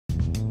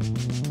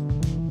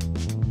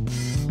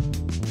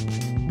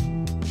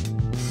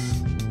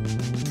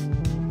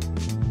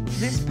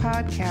This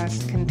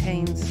podcast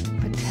contains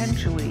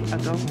potentially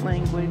adult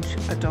language,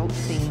 adult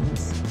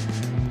themes,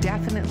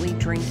 definitely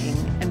drinking,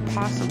 and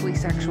possibly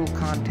sexual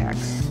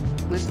context.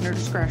 Listener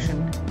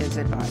discretion is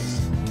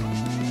advised.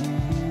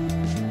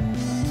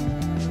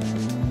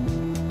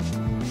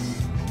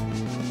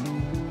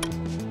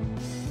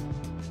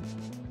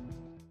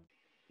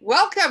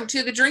 Welcome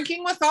to the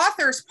Drinking with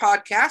Authors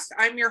podcast.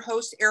 I'm your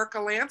host, Erica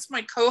Lance.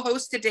 My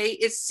co-host today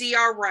is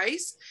C.R.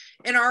 Rice,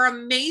 and our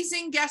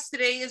amazing guest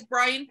today is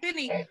Brian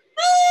Finney.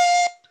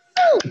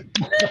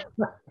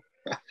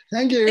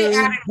 Thank you. They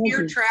added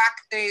your track.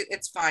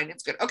 It's fine.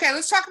 It's good. Okay,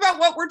 let's talk about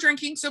what we're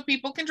drinking so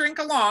people can drink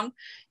along.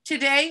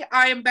 Today,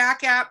 I am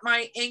back at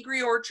my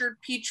Angry Orchard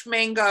Peach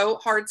Mango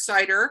Hard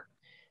Cider.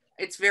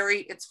 It's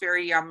very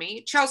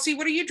yummy. Chelsea,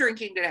 what are you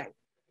drinking today?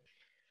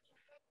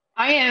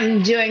 I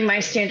am doing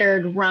my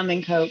standard rum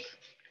and Coke,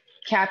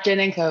 Captain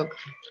and Coke.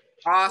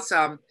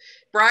 Awesome.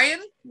 Brian,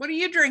 what are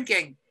you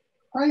drinking?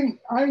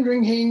 I'm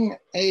drinking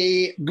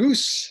a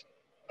Goose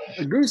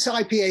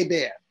IPA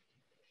beer.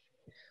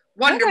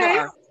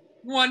 Wonderbar. Okay.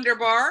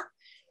 Wonderbar.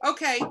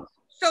 Okay,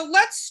 so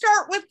let's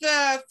start with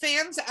the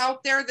fans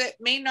out there that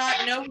may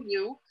not know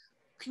you.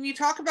 Can you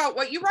talk about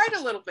what you write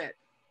a little bit?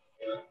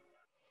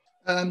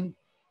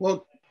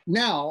 Well,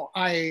 now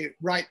I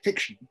write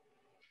fiction.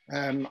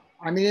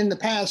 In the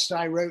past,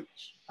 I've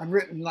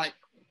written like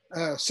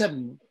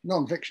 7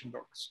 nonfiction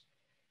books.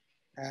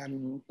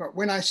 But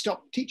when I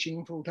stopped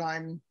teaching full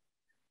time,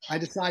 I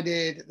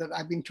decided that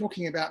I've been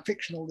talking about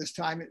fiction all this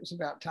time. It was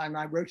about time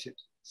I wrote it.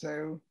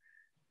 So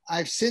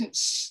I've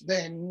since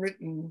then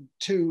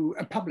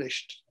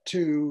published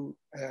 2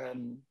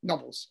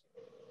 novels.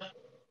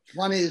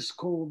 One is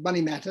called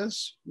Money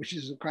Matters, which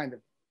is a kind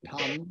of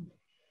pun,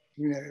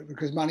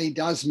 because money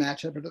does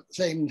matter, but at the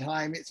same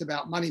time, it's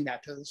about money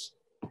matters.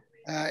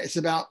 It's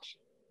about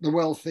the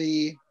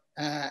wealthy,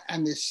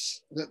 and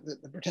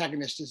the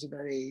protagonist is a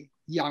very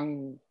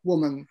young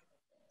woman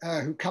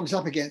who comes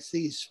up against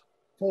these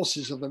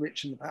forces of the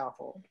rich and the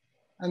powerful.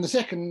 And the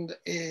second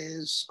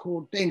is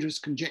called Dangerous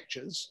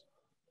Conjectures,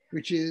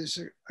 which is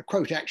a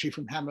quote actually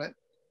from Hamlet,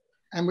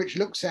 and which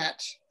looks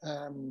at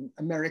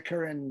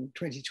America in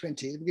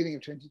 2020, the beginning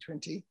of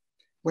 2020,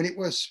 when it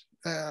was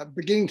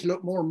beginning to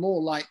look more and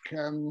more like,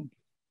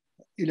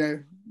 the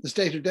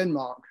state of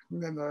Denmark.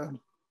 Remember?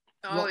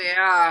 Oh,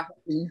 yeah.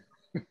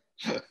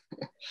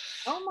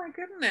 Oh, my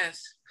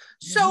goodness.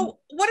 So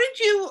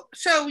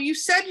you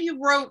said you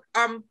wrote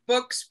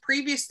books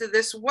previous to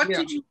this. What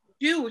did you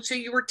do? So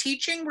you were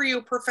teaching? Were you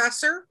a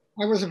professor?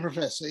 I was a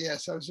professor,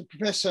 yes. I was a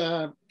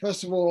professor,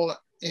 first of all,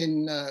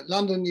 in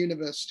London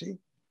University.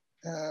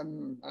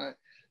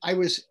 I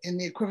was in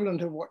the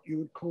equivalent of what you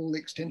would call the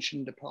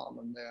extension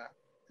department there.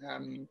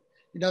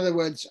 In other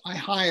words, I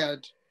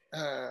hired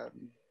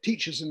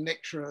teachers and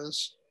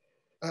lecturers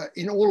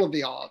in all of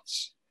the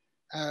arts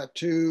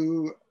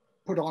to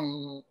put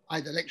on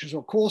either lectures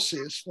or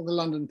courses for the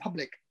London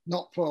public,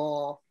 not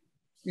for,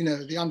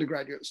 the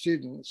undergraduate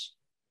students.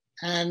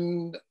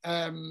 And,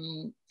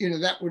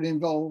 that would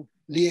involve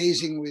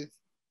liaising with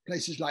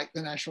places like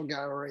the National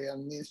Gallery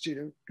and the Institute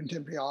of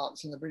Contemporary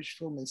Arts and the British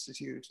Film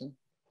Institute and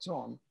so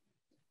on.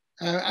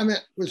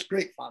 It was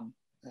great fun.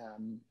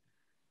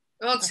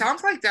 Well, it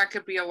sounds like that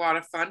could be a lot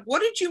of fun.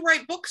 What did you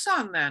write books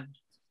on then?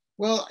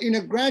 Well,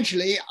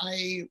 gradually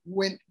I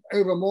went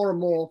over more and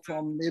more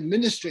from the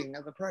administering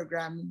of the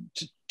program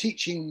to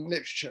teaching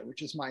literature,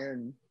 which is my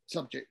own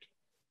subject.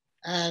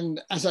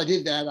 And as I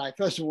did that,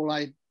 first of all,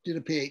 I did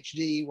a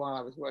Ph.D. while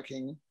I was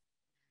working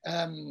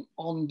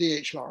on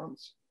D.H.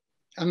 Lawrence.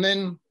 And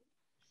then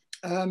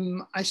I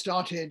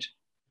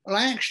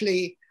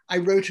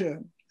wrote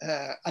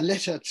a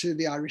letter to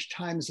the Irish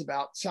Times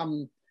about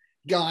some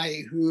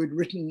guy who had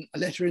written a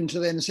letter into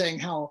them saying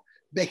how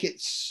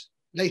Beckett's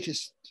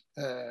latest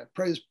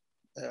prose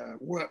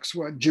works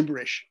were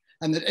gibberish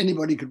and that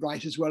anybody could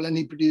write as well. And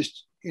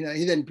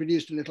he then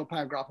produced a little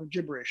paragraph of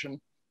gibberish. And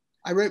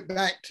I wrote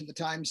back to the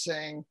Times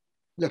saying,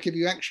 look, if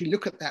you actually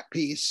look at that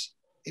piece,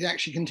 it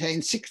actually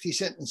contains 60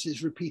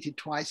 sentences repeated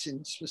twice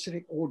in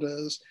specific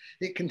orders.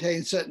 It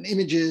contains certain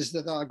images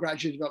that are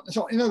gradually developed.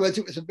 So in other words,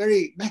 it was a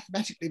very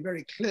mathematically,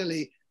 very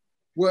clearly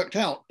worked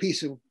out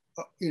piece of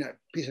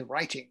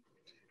writing.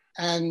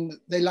 And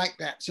they liked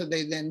that. So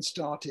they then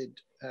started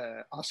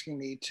asking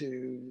me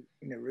to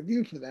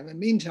review for them. And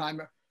meantime,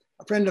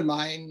 a friend of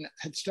mine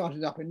had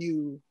started up a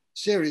new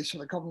series for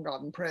the Covent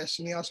Garden Press,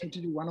 and he asked me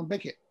to do one on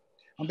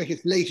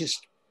Beckett's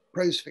latest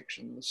prose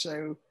fiction.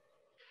 So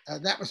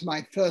that was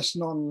my first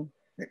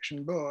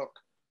non-fiction book,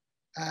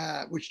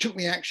 which took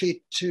me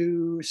actually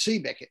to see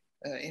Beckett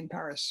in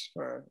Paris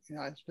for,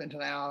 I spent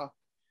an hour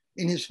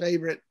in his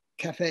favorite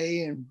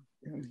cafe. And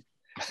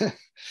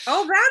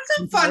oh, that's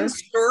a fun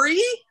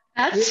story.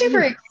 That's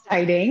super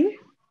exciting.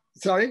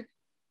 Sorry?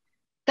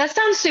 That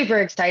sounds super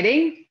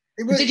exciting.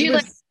 Did you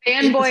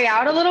fanboy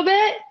out a little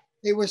bit?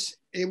 It was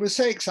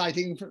so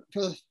exciting.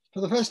 For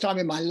the first time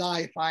in my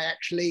life, I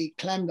actually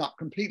clammed up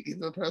completely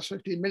for the first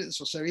 15 minutes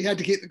or so. He had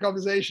to keep the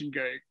conversation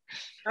going.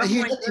 Oh, He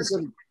let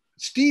me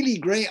steely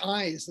grey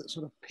eyes that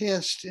sort of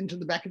pierced into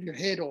the back of your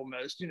head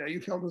almost. You know,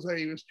 you felt as though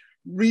he was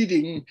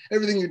reading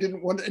everything you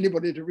didn't want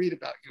anybody to read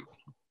about you.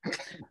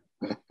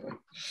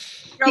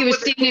 He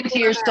was seeing into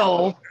your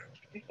soul.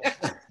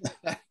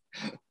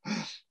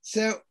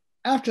 So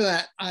after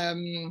that,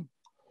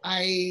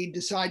 I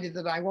decided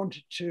that I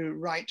wanted to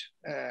write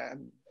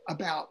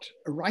about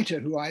a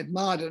writer who I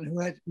admired and who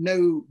had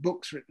no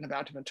books written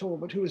about him at all,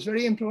 but who was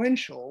very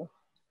influential,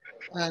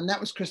 and that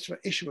was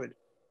Christopher Isherwood.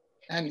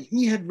 And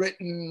he had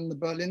written the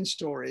Berlin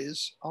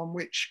stories on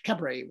which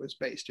Cabaret was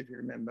based, if you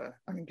remember.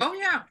 I mean, Oh,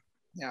 yeah.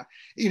 Yeah.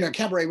 You know,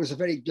 Cabaret was a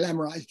very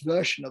glamorized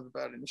version of the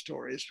Berlin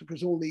stories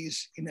because all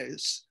these, you know,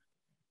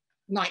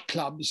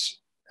 nightclubs,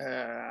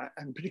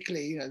 and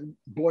particularly, you know,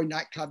 boy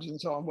nightclubs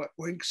and so on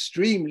were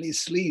extremely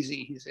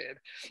sleazy, he said.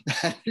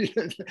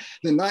 The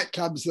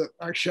nightclubs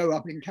that show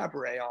up in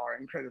Cabaret are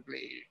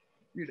incredibly,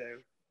 you know,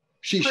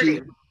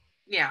 shishi.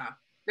 Yeah,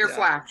 they're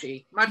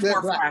flashy,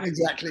 more flashy.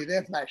 Exactly,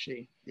 they're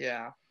flashy,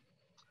 yeah.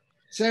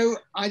 So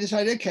I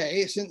decided,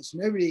 okay, since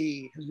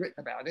nobody has written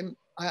about him,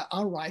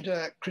 I'll write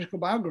a critical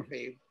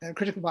biography. And a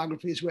critical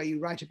biography is where you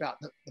write about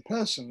the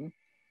person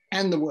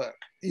and the work,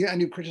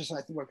 and you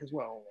criticize the work as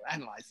well,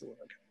 analyze the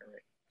work.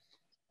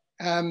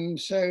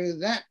 So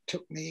that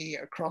took me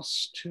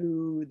across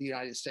to the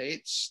United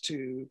States,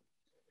 to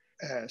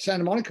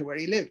Santa Monica, where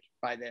he lived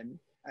by then.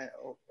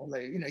 Although,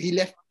 you know, he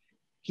left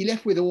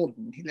with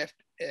Auden. He left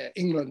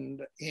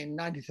England in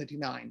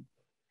 1939,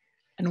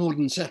 and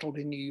Auden settled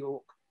in New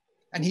York.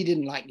 And he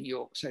didn't like New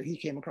York, so he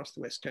came across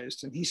the West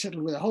Coast, and he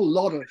settled with a whole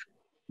lot of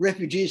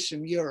refugees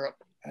from Europe,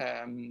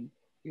 you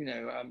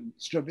know,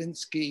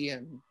 Stravinsky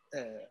and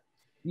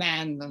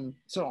Mann and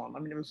so on. I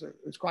mean, it was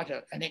quite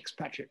an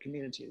expatriate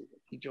community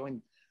that he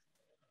joined.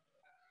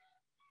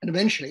 And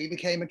eventually he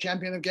became a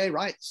champion of gay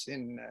rights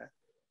in,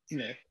 you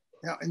know,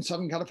 in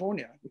Southern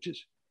California,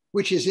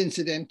 which is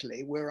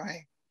incidentally where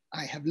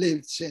I have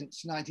lived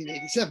since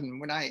 1987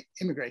 when I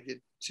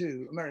immigrated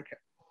to America.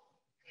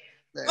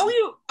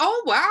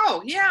 Oh,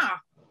 wow, yeah.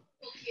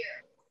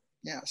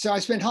 Yeah, so I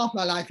spent half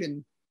my life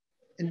in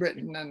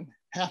Britain and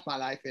half my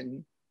life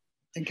in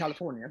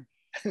California.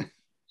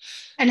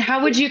 And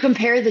how would you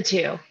compare the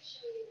two?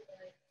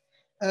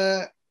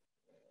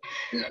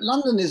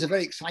 London is a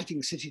very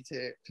exciting city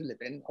to live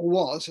in, or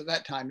was at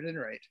that time at any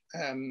rate.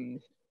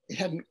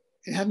 It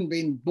hadn't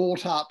been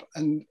bought up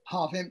and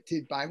half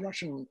emptied by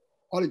Russian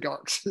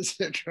oligarchs,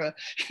 etc.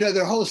 You know,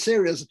 there are a whole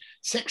series of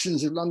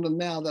sections of London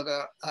now that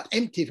are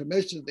empty for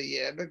most of the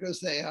year because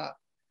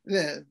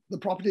the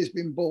property has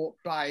been bought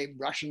by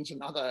Russians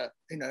and other,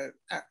 you know,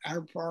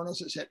 Arab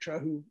foreigners, etc.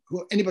 Who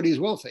anybody who's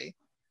wealthy,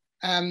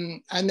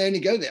 and they only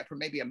go there for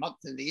maybe a month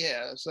in the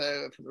year.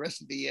 So for the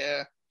rest of the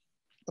year,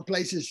 the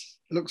place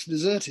looks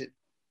deserted.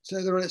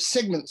 So there are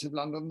segments of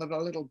London that are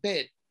a little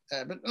dead,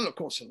 but of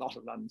course a lot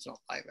of London's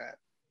not like that.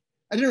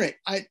 At any rate,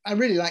 I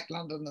really like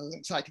London as an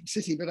exciting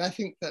city, but I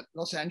think that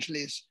Los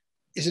Angeles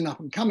is an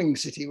up-and-coming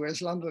city,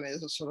 whereas London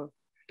is a sort of,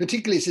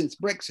 particularly since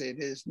Brexit,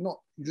 is not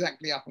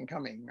exactly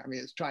up-and-coming. I mean,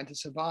 it's trying to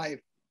survive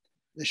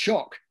the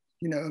shock,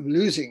 you know, of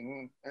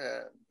losing,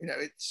 you know,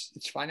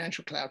 its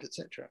financial clout,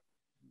 etc.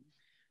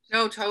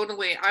 No,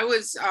 totally. I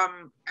was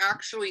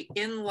actually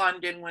in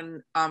London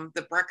when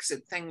the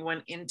Brexit thing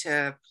went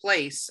into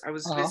place. I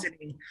was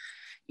visiting.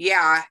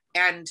 Yeah,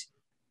 and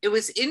it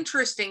was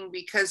interesting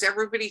because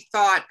everybody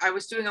thought I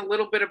was doing a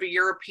little bit of a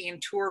European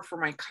tour for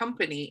my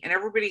company, and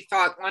everybody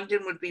thought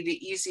London would be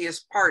the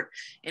easiest part,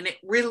 and it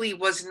really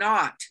was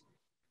not,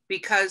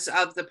 because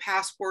of the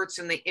passports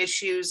and the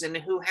issues and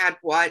who had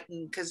what,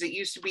 and because it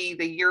used to be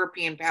the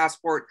European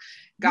passport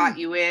got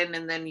you in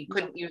and then you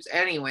couldn't use it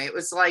anyway. It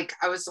was like,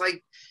 I was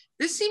like,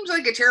 this seems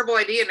like a terrible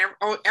idea.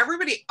 And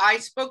everybody I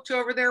spoke to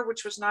over there,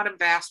 which was not a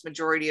vast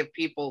majority of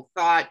people,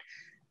 thought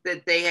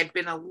that they had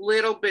been a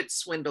little bit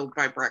swindled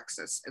by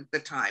Brexit at the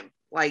time.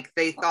 Like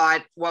they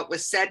thought what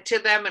was said to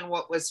them and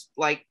what was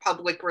like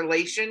public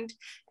relationed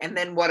and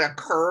then what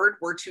occurred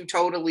were two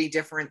totally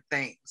different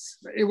things.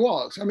 It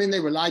was. I mean,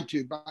 they were lied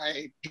to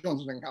by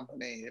Johnson and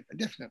Company,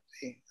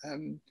 definitely.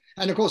 And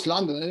of course,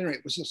 London, at any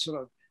rate, was a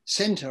sort of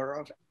center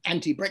of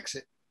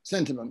anti-Brexit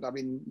sentiment. I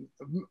mean,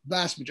 the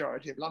vast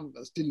majority of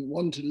Londoners didn't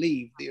want to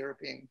leave the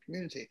European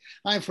community.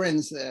 I have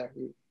friends there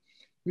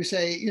who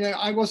say, you know,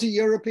 I was a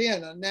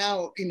European and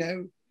now, you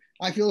know,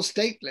 I feel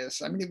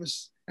stateless. I mean, it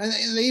was, and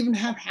they even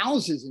have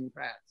houses in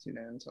France, you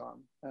know, and so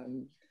on.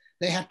 And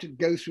they have to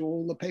go through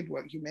all the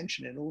paperwork you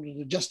mentioned in order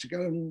to just to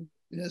go and,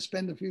 you know,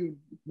 spend a few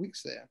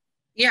weeks there.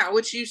 Yeah,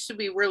 which used to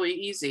be really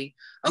easy.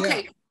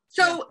 Okay,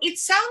 so it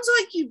sounds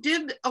like you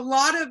did a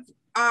lot of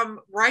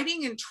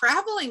writing and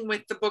traveling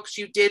with the books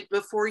you did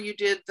before you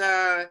did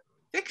the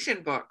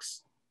fiction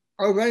books.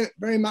 Oh, very,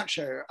 very much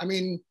so. I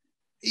mean,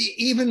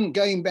 even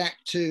going back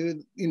to,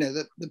 you know,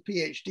 the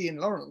Ph.D. in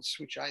Lawrence,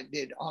 which I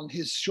did on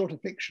his shorter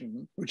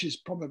fiction, which is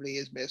probably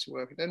his best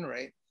work at any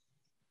rate,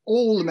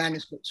 all the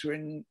manuscripts were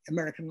in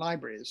American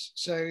libraries.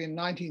 So in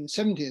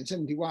 1970 and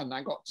 71,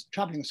 I got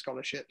traveling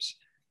scholarships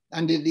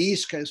and did the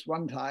East Coast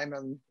one time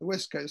and the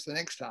West Coast the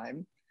next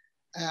time.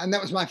 And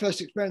that was my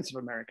first experience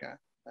of America.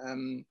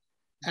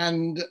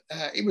 And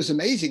it was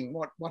amazing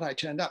what I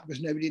turned up,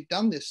 because nobody had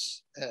done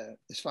this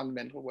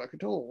fundamental work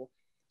at all.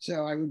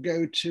 So I would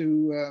go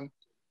to,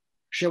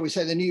 shall we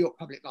say, the New York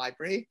Public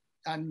Library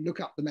and look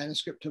up the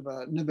manuscript of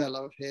a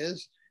novella of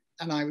his,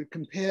 and I would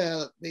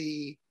compare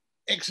the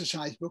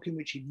exercise book in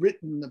which he'd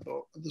written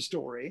the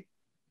story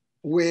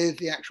with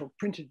the actual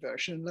printed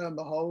version. And lo and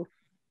behold,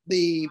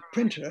 the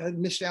printer had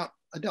missed out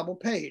a double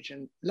page,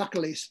 and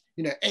luckily,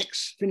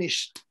 X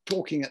finished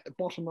talking at the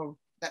bottom of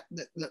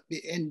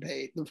the end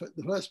page,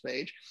 the first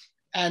page,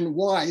 and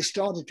Y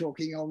started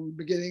talking on the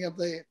beginning of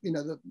the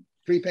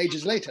 3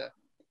 pages later.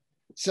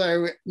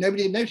 So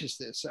nobody had noticed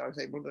this. So I was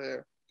able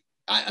to,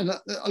 and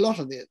a lot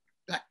of that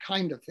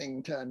kind of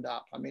thing turned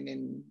up. I mean,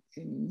 in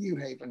New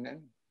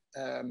Haven,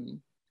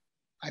 and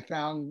I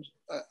found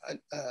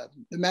the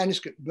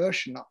manuscript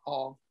version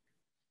of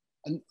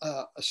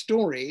a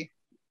story,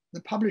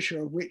 the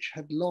publisher of which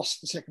had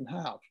lost the second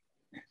half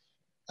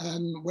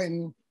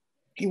when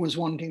he was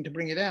wanting to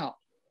bring it out.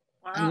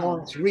 Wow. And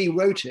Lawrence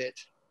rewrote it,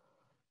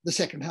 the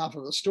second half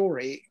of the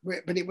story,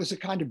 but it was a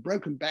kind of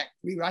broken back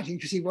rewriting,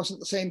 because he wasn't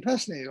the same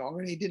person any longer,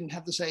 and he didn't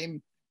have the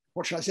same,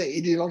 what should I say,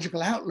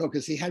 ideological outlook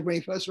as he had when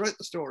he first wrote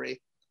the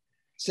story.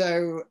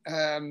 So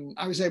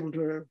I was able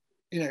to,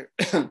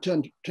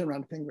 turn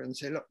around the finger and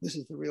say, look, this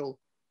is the real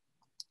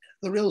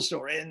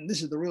story, and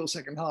this is the real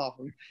second half,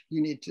 and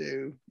you need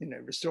to,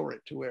 restore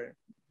it to where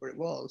it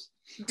was.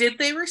 Did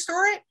they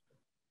restore it?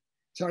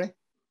 Sorry?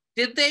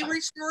 Did they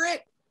restore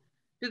it?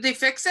 Did they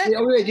fix it?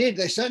 Oh, they did.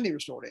 They certainly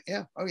restored it.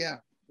 Yeah. Oh, yeah.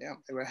 Yeah.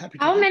 They were happy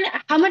to.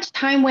 How much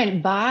time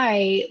went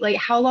by? Like,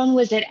 how long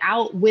was it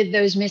out with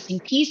those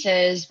missing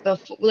pieces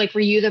before? Like,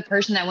 were you the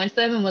person that went to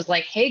them and was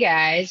like, "Hey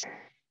guys,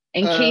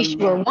 in case you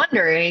were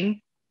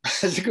wondering"?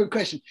 That's a good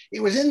question.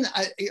 It was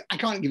I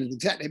can't give it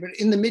exactly, but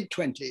in the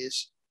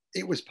mid-20s,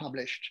 it was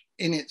published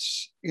in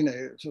its,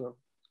 sort of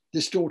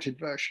distorted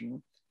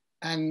version.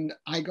 And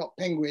I got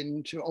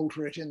Penguin to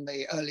alter it in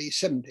the early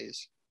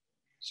 70s.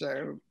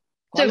 So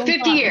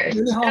 50 years.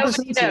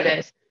 Nobody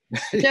noticed.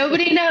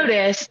 Nobody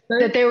noticed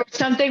that there was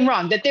something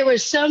wrong, that there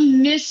was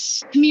some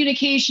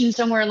miscommunication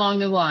somewhere along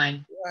the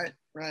line.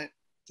 Right.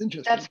 It's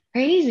interesting. That's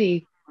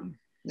crazy.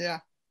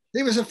 Yeah.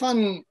 It was a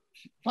fun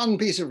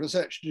piece of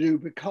research to do,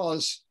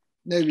 because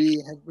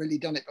nobody had really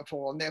done it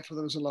before, and therefore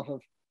there was a lot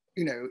of,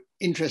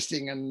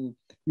 interesting and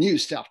new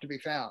stuff to be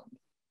found.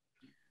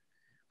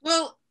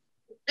 Well,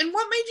 and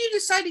what made you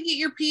decide to get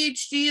your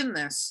PhD in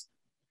this?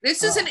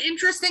 This is an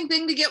interesting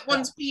thing to get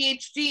one's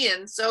PhD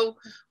in. So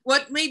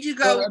what made you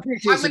go, I'm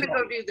going to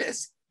go do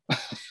this?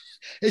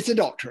 It's a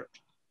doctorate.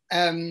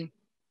 What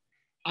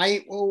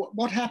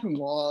happened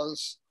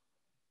was,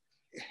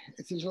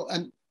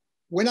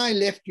 when I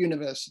left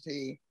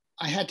university,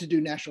 I had to do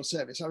national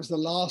service. I was the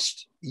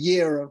last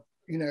year of,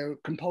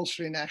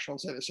 compulsory national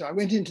service. So I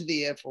went into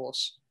the Air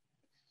Force,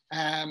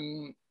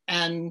 and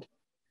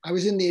I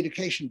was in the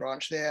education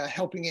branch there,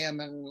 helping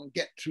airmen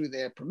get through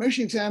their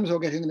promotion exams or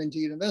getting them into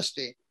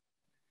university.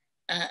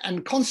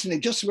 And constantly,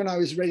 just when I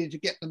was ready to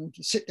get them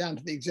to sit down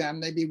to the exam,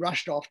 they'd be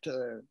rushed off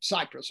to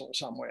Cyprus or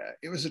somewhere.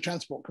 It was a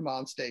transport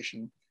command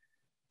station.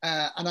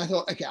 And I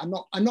thought, okay, I'm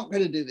not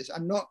going to do this.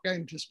 I'm not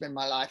going to spend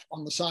my life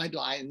on the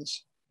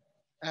sidelines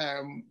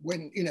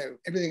when,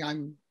 everything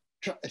I'm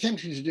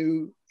attempting to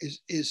do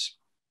is,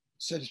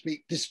 so to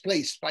speak,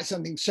 displaced by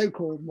something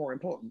so-called more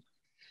important.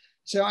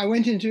 So I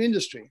went into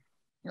industry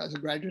as a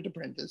graduate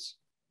apprentice.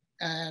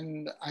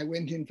 And I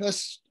went in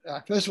first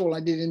of all, I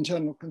did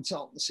internal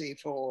consultancy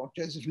for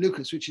Joseph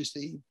Lucas, which is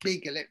the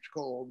big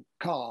electrical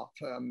car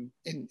firm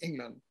in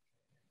England.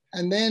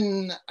 And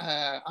then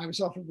I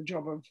was offered the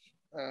job of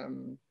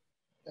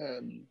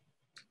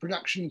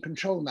production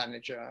control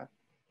manager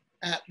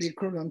at the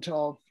equivalent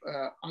of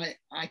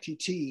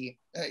ITT.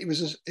 It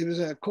was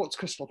a quartz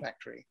crystal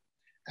factory.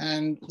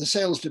 And the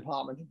sales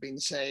department had been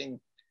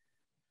saying,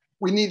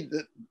 we need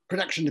the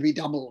production to be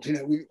doubled.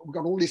 We've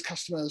got all these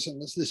customers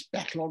and there's this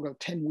backlog of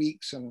 10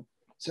 weeks. And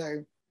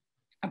so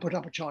I put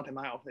up a chart in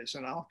my office,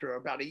 and after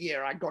about a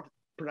year, I got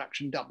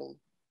production doubled.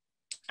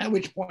 At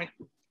which point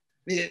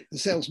the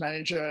sales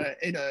manager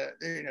in a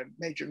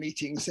major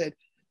meeting said,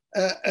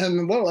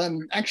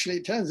 actually,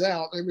 it turns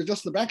out it was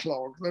just the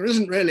backlog. There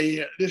isn't really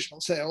additional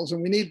sales,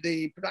 and we need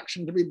the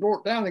production to be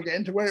brought down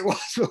again to where it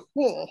was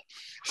before.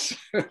 So,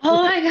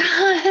 oh my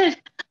God.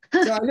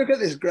 So I look at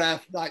this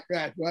graph like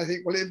that, and I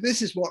think, well, if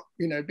this is what,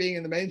 being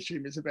in the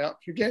mainstream is about,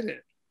 forget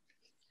it.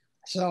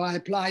 So I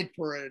applied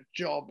for a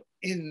job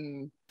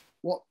in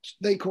what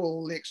they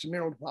call the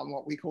Extra-Mural Department,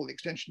 what we call the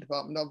Extension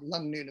Department of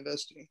London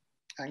University,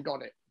 and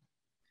got it.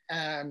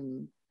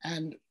 And,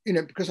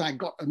 because I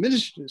got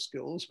administrative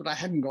skills, but I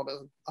hadn't got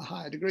a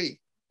higher degree.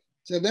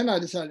 So then I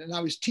decided, and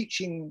I was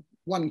teaching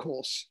one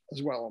course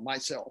as well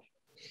myself.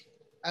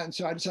 And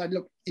so I decided,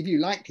 look, if you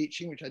like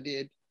teaching, which I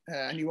did,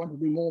 and you want to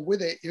do more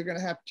with it, you're going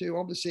to have to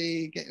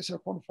obviously get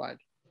yourself qualified.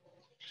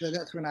 So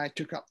that's when I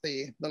took up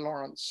the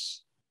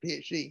Lawrence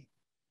PhD,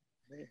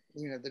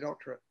 the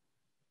doctorate.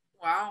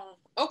 Wow.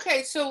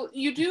 Okay, so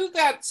you do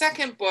that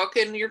second book,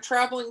 and you're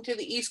traveling to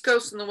the East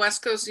Coast and the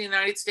West Coast of the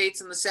United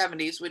States in the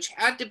 70s, which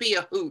had to be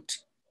a hoot.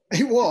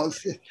 It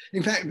was.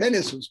 In fact,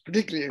 Venice was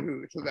particularly a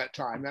hoot at that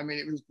time. I mean,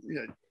 it was,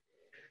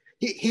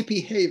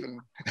 hippie haven.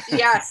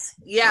 Yes,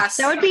 yes.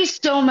 That would be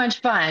so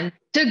much fun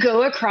to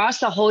go across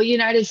the whole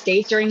United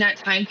States during that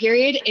time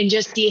period and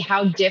just see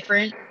how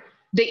different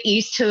the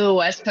East to the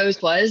West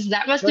Coast was.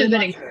 That must Very have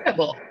been much so.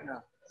 incredible.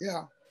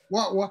 Yeah.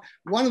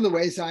 One of the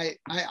ways I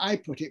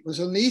put it was,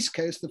 on the East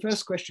Coast, the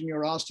first question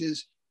you're asked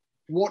is,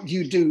 what do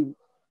you do,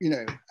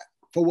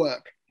 for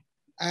work?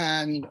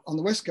 And on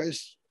the West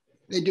Coast,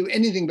 they do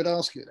anything but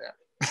ask you that.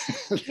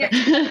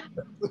 Yeah.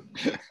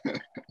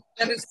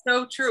 That is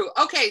so true.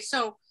 Okay,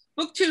 so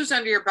book 2's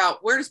under your belt.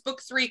 Where does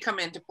book 3 come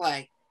into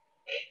play?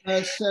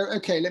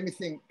 Okay, let me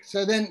think.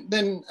 So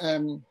then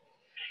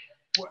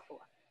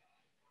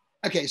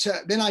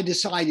I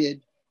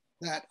decided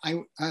that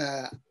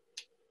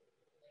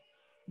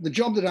the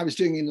job that I was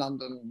doing in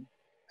London,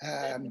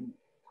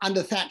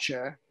 under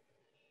Thatcher,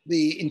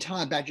 the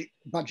entire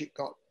budget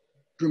got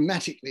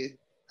dramatically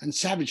and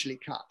savagely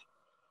cut.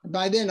 And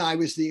by then I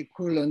was the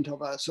equivalent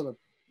of a sort of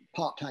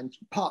part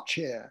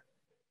chair.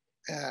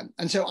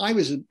 And so I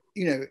was,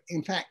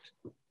 in fact,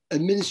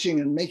 administering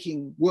and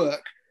making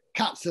work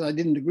cuts that I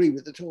didn't agree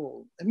with at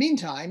all. In the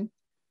meantime,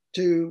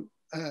 to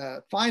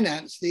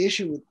finance the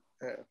issue with,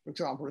 for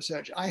example,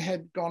 research, I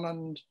had gone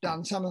and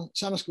done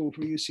summer school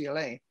for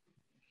UCLA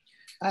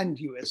and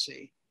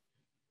USC.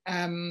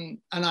 And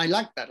I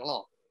liked that a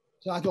lot.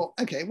 So I thought,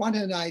 okay, why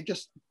don't I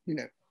just,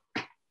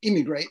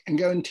 immigrate and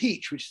go and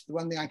teach, which is the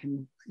one thing I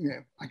can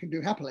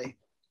do happily,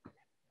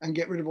 and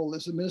get rid of all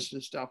this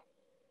administrative stuff.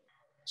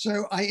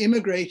 So I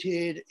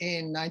immigrated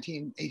in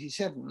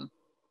 1987,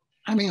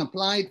 having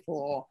applied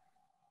for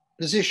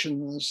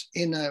positions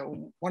in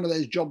one of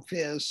those job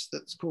fairs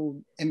that's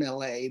called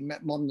MLA,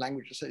 Modern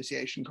Language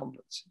Association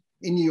Conference,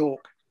 in New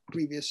York,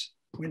 previous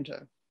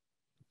winter.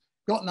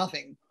 Got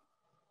nothing.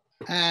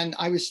 And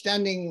I was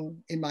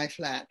standing in my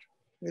flat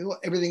with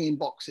everything in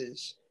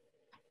boxes.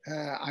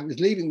 I was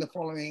leaving the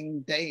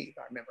following day,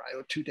 I remember, I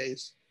was 2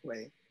 days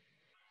away.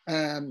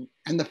 And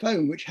the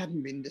phone, which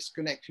hadn't been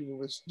disconnected or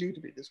was due to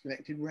be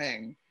disconnected,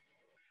 rang.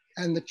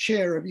 And the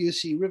chair of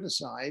UC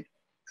Riverside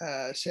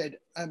said,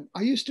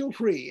 are you still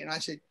free? And I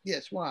said,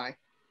 yes, why?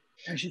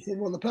 And she said,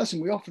 well, the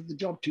person we offered the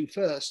job to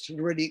first had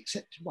already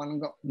accepted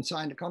one and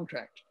signed a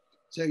contract.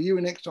 So you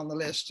were next on the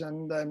list,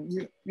 and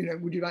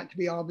would you like to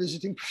be our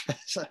visiting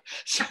professor?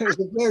 So it was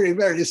a very,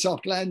 very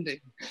soft landing.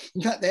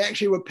 In fact, they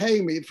actually were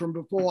paying me from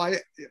before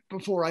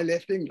I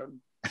left England.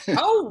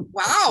 Oh,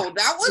 wow,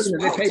 that was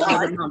well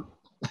done.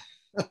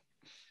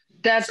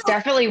 That's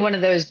definitely one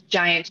of those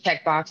giant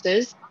check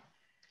boxes.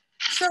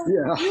 So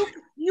yeah.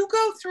 You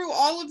go through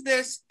all of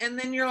this, and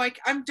then you're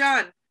like, I'm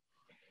done.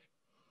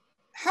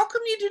 How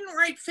come you didn't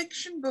write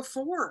fiction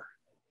before?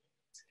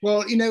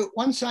 Well,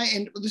 once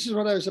this is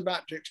what I was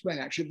about to explain,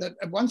 actually, that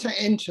once I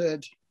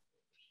entered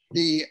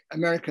the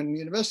American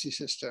university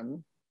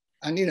system,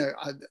 and,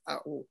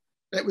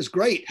 it was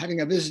great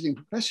having a visiting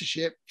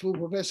professorship, full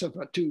professor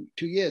for two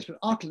years. But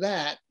after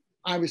that,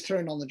 I was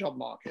thrown on the job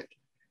market.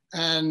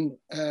 And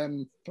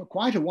for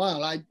quite a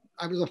while,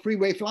 I was a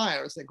freeway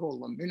flyer, as they call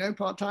them,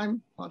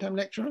 part-time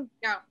lecturer.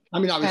 Yeah. I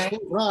mean, I was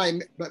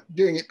full-time, but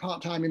doing it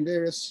part-time in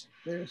various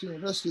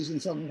universities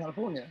in Southern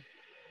California.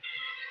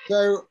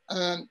 So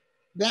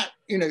that,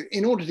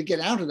 in order to get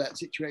out of that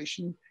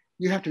situation,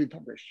 you have to be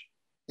published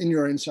in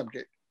your own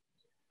subject.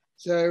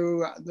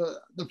 So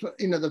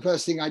the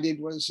first thing I did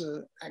was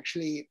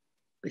actually,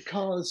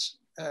 because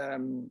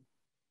the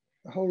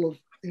whole of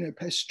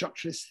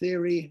post-structuralist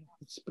theory,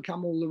 it's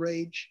become all the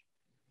rage,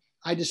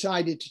 I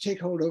decided to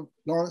take hold of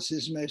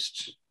Lawrence's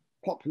most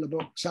popular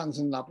book, Sons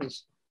and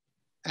Lovers,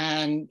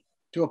 and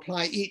to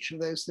apply each of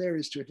those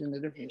theories to it in a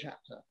different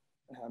chapter.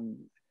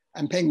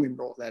 And Penguin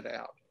brought that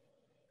out.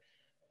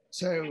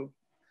 So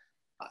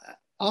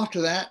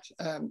after that,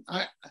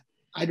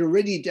 I'd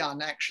already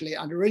done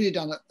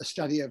a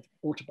study of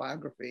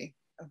autobiography,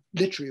 of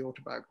literary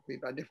autobiography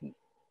by different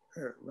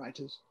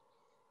writers.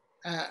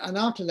 And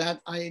after that,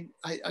 I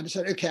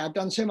decided, okay, I've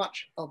done so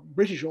much of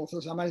British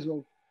authors, I might as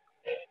well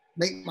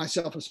make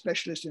myself a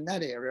specialist in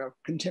that area of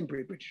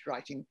contemporary British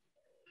writing.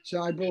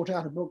 So I brought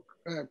out a book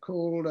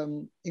called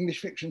English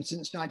Fiction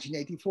Since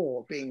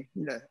 1984, being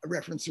a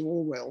reference to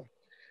Orwell.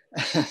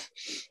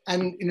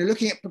 And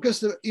looking at, because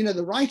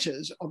the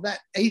writers of that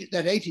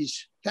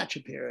 80s Thatcher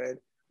period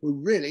were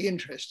really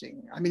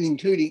interesting. I mean,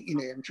 including,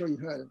 I'm sure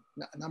you've heard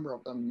a number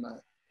of them,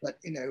 but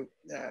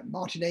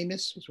Martin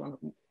Amis was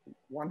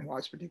one who I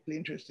was particularly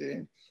interested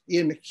in.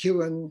 Ian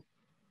McEwan,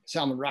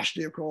 Salman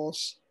Rushdie, of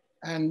course,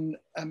 and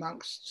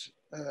amongst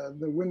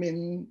the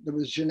women, there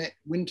was Jeanette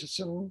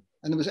Winterson,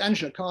 and there was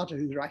Angela Carter,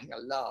 who's writing a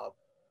love.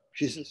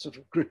 She's a sort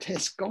of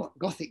grotesque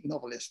Gothic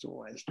novelist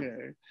always,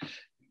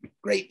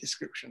 great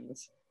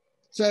descriptions.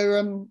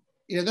 So,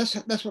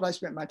 that's what I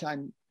spent my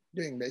time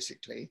doing,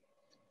 basically.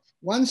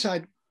 Once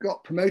I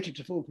got promoted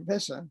to full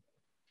professor,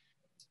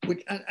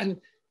 and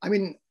I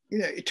mean,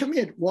 it took me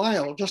a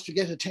while just to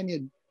get a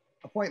tenured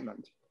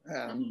appointment.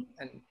 And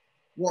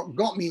what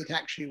got me it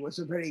actually was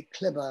a very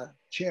clever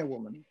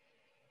chairwoman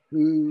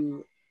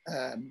who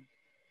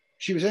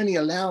she was only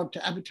allowed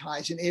to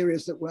advertise in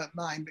areas that weren't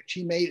mine, but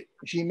she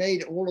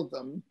made all of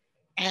them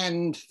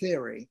and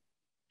theory.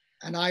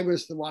 And I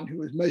was the one who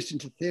was most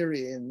into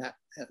theory in that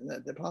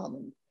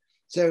department.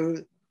 So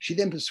she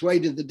then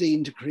persuaded the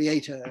dean to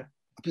create a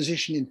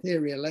position in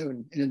theory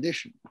alone in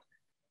addition.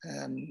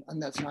 And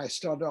that's how I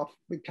started off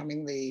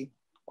becoming the,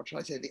 what shall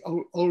I say, the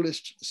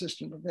oldest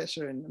assistant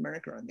professor in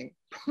America, I think.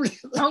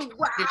 Oh,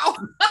 wow.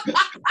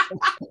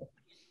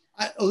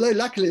 Although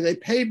luckily they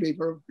paid me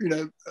for, you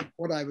know,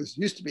 what I was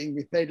used to being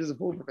paid as a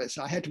full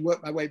professor. I had to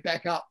work my way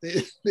back up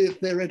the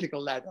theoretical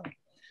ladder.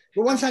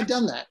 But once I'd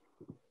done that,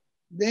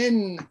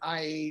 then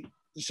I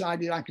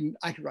decided I could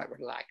write what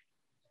I like.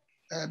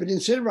 But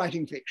instead of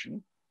writing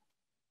fiction,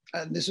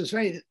 and this was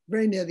very,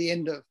 very near the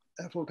end of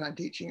full-time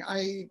teaching,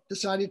 I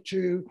decided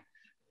to,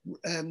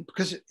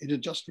 because it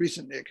had just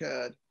recently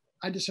occurred,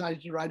 I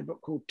decided to write a book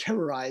called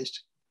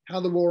Terrorized: How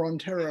the War on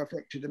Terror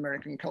Affected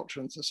American Culture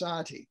and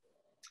Society.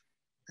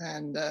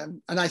 And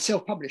I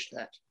self-published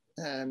that.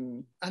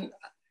 And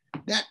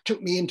that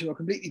took me into a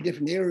completely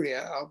different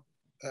area of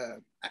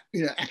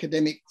you know,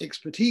 academic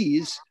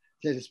expertise,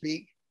 so to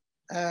speak.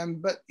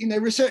 But you know,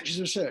 research is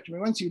research. I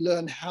mean, once you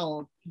learn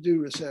how to do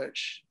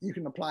research, you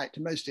can apply it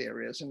to most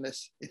areas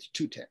unless it's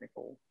too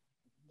technical.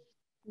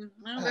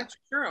 No, that's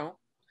true.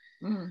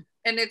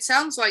 And it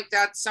sounds like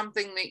that's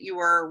something that you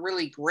are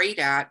really great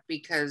at,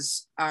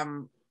 because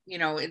you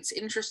know, it's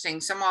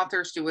interesting. Some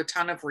authors do a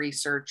ton of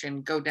research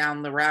and go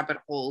down the rabbit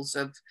holes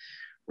of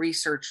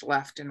research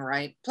left and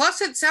right.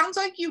 Plus, it sounds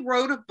like you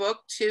wrote a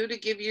book too, to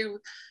give you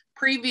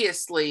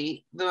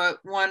previously, the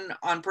one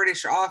on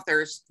British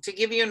authors, to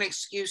give you an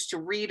excuse to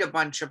read a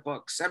bunch of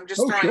books. I'm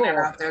just throwing that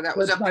out there. That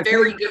was a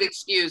very good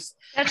excuse.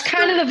 That's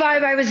kind of the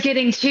vibe I was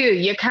getting too.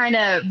 You kind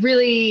of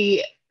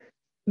really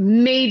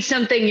made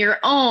something your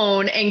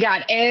own and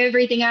got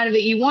everything out of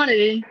it you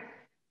wanted,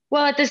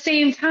 while at the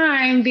same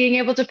time being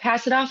able to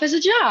pass it off as a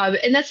job.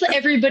 And that's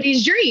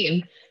everybody's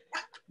dream.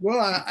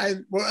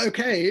 Well, well,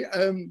 okay.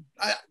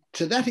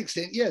 To that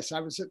extent, yes,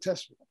 I was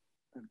successful.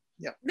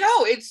 Yeah. No,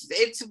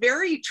 it's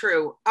very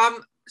true.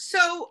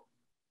 So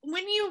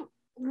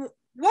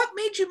what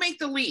made you make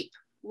the leap?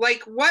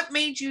 Like, what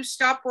made you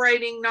stop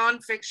writing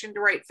nonfiction to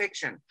write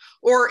fiction,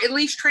 or at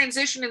least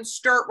transition and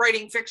start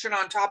writing fiction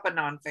on top of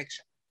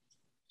nonfiction?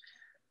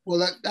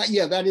 Well,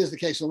 yeah, that is the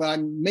case. Although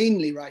I'm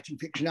mainly writing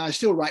fiction, I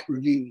still write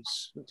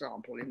reviews, for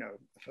example, you know,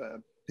 for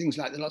things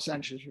like the Los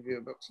Angeles Review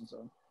of Books and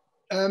so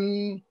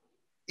on.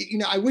 You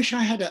know, I wish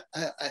I had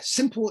a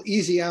simple,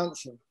 easy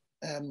answer.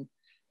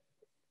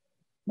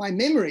 My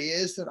memory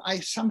is that I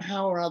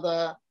somehow or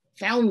other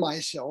found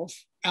myself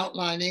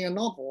outlining a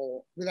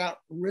novel without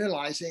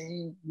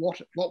realizing what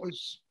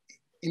was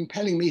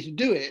impelling me to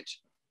do it.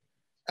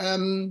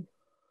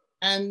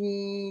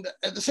 And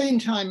at the same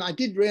time, I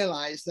did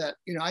realize that,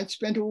 you know, I'd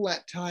spent all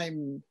that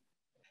time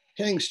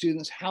telling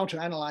students how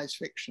to analyze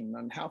fiction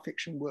and how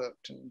fiction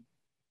worked,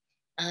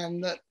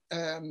 and that,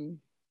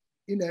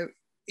 you know,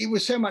 it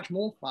was so much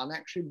more fun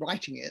actually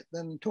writing it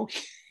than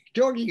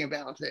talking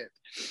about it.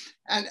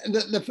 And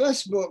the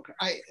first book,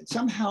 I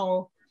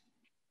somehow,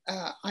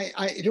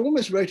 it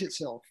almost wrote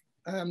itself.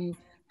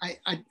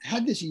 I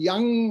had this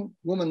young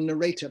woman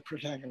narrator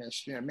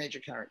protagonist, you know, major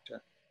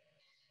character.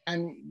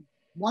 And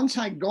once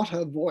I got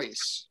her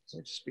voice,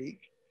 so to speak,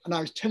 and I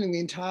was telling the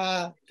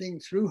entire thing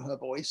through her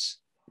voice,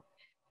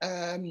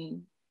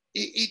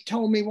 it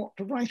told me what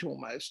to write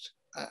almost,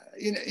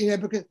 you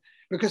know,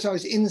 because I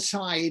was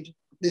inside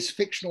this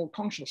fictional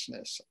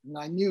consciousness. And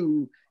I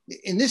knew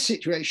in this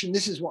situation,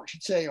 this is what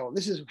she'd say, or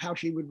this is how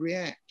she would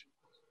react.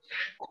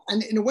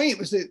 And in a way, it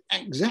was the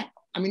exact,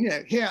 I mean, you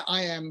know, here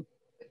I am,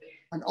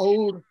 an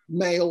old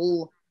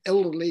male,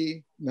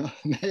 elderly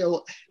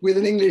male with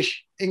an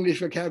English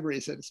vocabulary,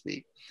 so to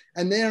speak.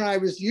 And there I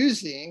was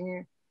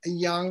using a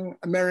young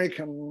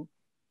American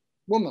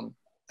woman.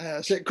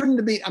 So it couldn't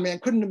have been, I mean, I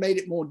couldn't have made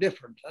it more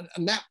different.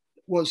 And that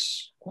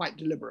was quite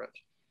deliberate,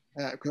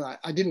 because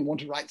I didn't want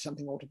to write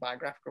something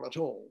autobiographical at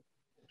all.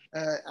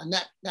 And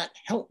that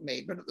helped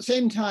me. But at the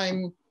same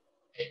time,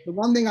 the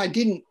one thing I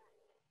didn't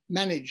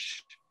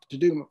manage to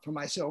do for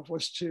myself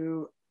was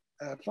to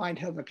find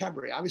her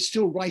vocabulary. I was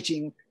still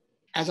writing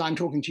as I'm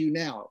talking to you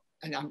now.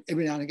 And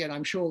every now and again,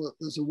 I'm sure that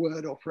there's a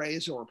word or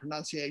phrase or a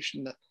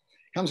pronunciation that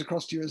comes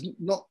across to you as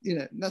not, you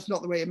know, that's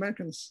not the way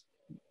Americans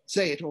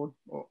say it or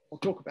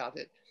talk about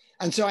it.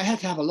 And so I had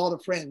to have a lot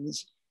of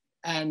friends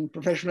and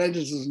professional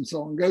editors and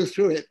so on go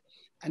through it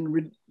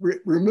and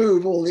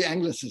remove all the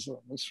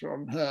anglicisms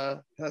from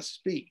her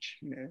speech,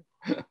 you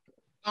know.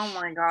 Oh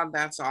my God,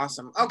 that's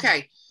awesome.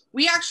 Okay,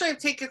 we actually have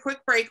to take a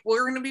quick break.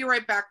 We're going to be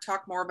right back,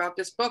 talk more about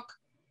this book.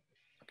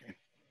 Okay.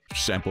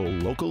 Sample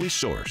locally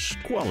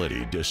sourced,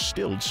 quality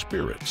distilled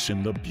spirits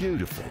in the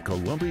beautiful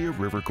Columbia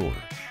River Gorge.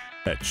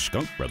 At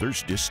Skunk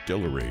Brothers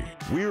Distillery,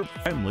 we're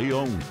family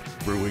owned,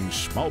 brewing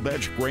small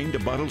batch grain to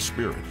bottle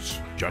spirits,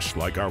 just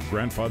like our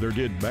grandfather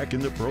did back in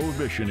the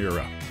Prohibition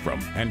era.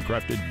 From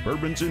handcrafted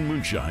bourbons and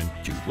moonshine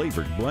to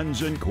flavored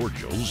blends and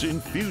cordials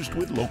infused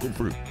with local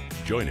fruit.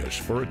 Join us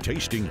for a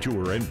tasting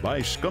tour and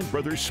buy Skunk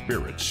Brothers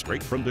spirits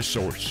straight from the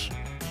source.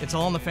 It's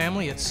all in the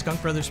family at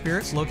Skunk Brothers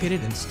Spirits,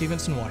 located in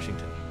Stevenson,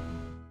 Washington.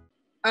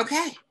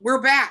 Okay,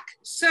 we're back.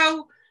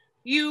 So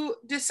you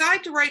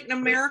decide to write an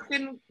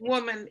American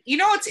woman. You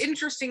know what's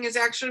interesting is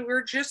actually we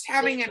were just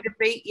having a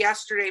debate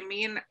yesterday,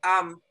 me and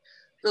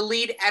the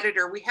lead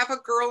editor. We have a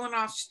girl in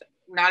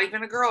not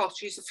even a girl,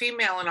 she's a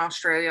female in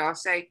Australia, I'll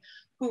say,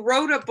 who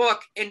wrote a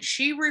book, and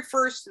she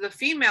refers to the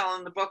female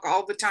in the book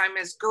all the time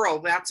as girl.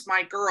 That's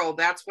my girl,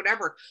 that's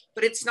whatever.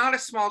 But it's not a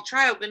small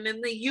child. And in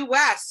the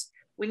US,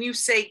 when you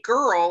say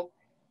girl,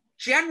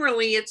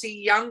 generally it's a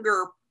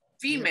younger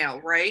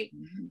female, right?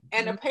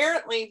 And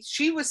apparently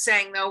she was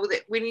saying, though,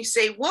 that when you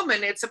say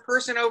woman, it's a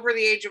person over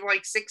the age of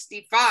like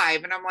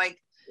 65. And I'm like,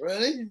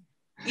 really?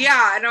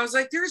 Yeah. And I was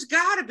like, there's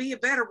got to be a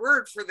better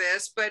word for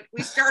this. But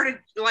we started,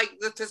 like,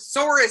 the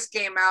thesaurus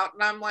came out,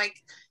 and I'm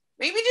like,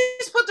 maybe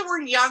just put the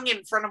word young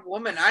in front of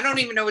woman. I don't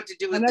even know what to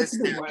do with this.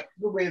 That's a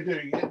good way of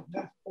doing it.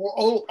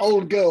 Or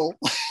old girl.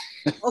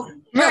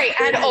 Right,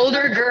 add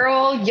older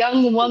girl,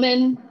 young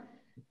woman.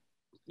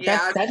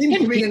 Yeah, that's seems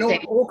to be an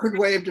awkward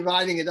way of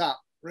dividing it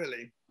up,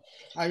 really.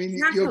 I mean,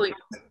 exactly.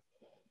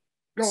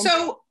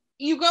 So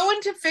you go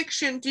into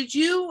fiction. Did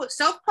you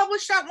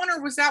self-publish that one,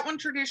 or was that one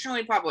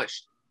traditionally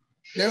published?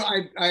 No,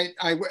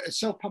 I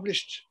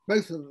self-published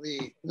both of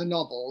the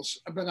novels,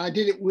 but I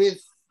did it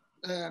with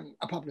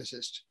a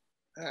publicist,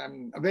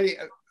 a very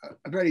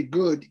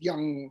good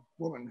young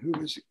woman who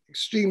was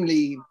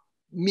extremely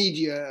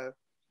media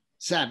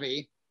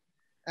savvy,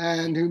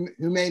 and who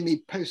made me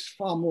post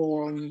far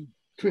more on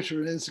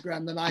Twitter and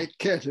Instagram than I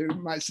care to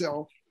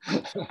myself.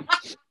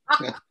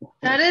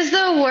 That is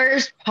the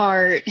worst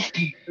part.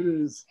 It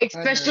is.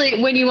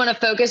 Especially when you want to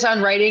focus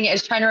on writing,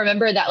 is trying to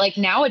remember that, like,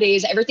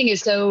 nowadays everything is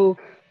so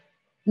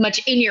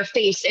much in your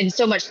face and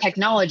so much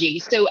technology.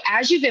 So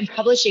as you've been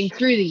publishing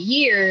through the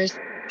years,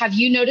 have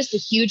you noticed a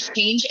huge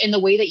change in the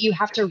way that you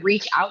have to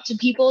reach out to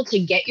people to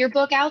get your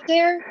book out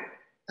there?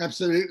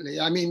 Absolutely.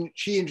 I mean,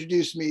 she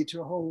introduced me to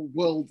a whole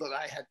world that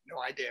I had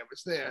no idea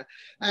was there.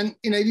 And,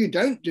 you know, if you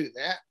don't do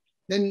that,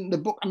 then the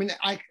book, I mean,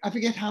 I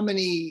forget how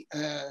many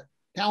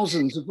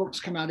thousands of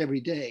books come out every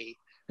day,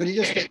 but it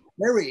just gets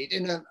buried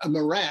in a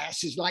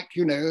morass. It's like,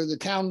 you know, the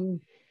town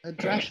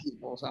trash heap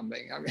or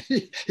something. I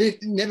mean,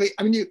 it never,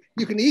 I mean,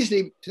 you can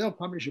easily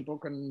self-publish a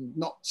book and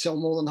not sell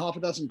more than half a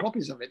dozen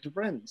copies of it to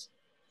friends.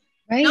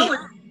 Right. No,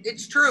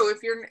 it's true.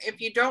 If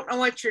you don't know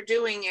what you're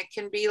doing, it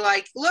can be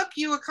like, look,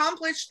 you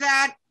accomplished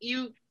that.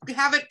 You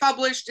have it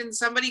published, and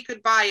somebody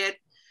could buy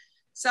it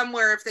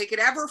somewhere if they could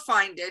ever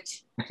find it.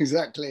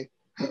 Exactly.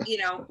 You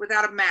know,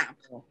 without a map.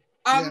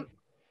 Yeah.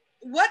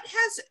 What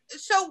kind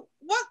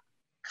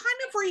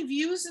of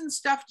reviews and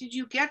stuff did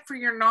you get for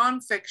your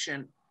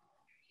nonfiction?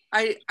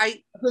 For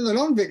the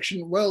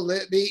nonfiction, well,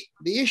 the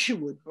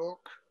Isherwood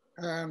book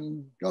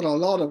got a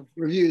lot of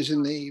reviews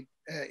in the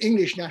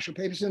English national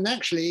papers, and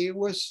actually it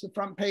was the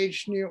front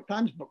page New York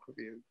Times book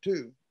review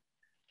too.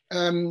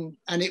 And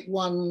it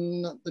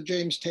won the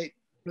James Tate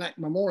Black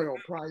Memorial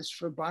Prize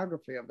for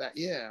biography of that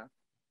year.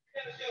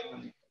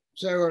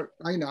 So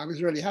I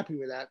was really happy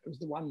with that. It was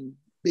the one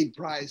big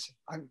prize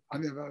I've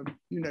ever,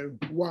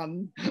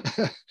 won.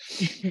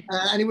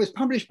 And it was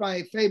published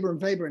by Faber and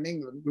Faber in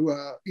England, who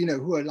are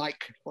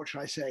like, what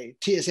should I say,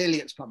 T.S.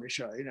 Eliot's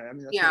publisher,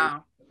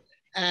 Yeah.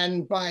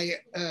 And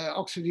by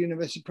Oxford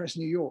University Press,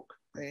 New York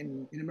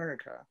in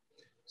America.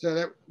 So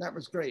that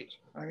was great.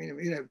 I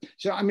mean,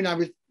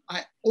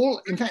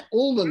 all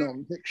the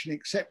nonfiction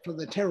except for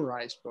the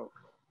Terrorized book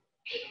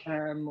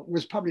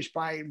was published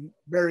by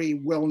very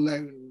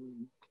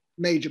well-known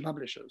major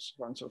publishers,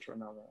 one sort or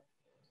another.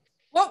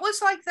 What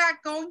was like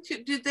that going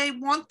to, did they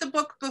want the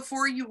book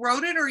before you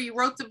wrote it, or you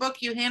wrote the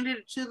book, you handed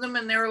it to them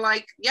and they were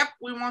like, yep,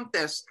 we want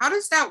this? How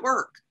does that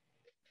work?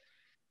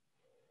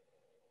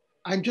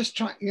 I'm just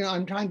trying,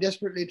 I'm trying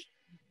desperately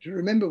to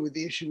remember with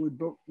the Isherwood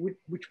book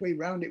which way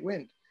round it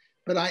went.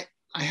 But I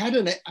had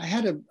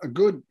a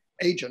good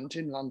agent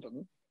in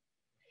London,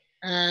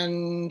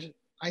 and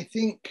I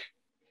think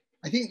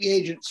the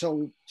agent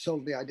sold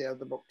the idea of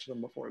the book to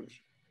them before it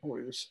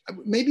was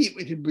maybe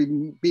it had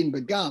been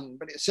begun,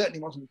 but it certainly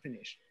wasn't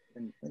finished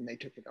when they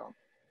took it on.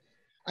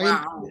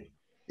 Wow. I mean,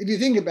 if you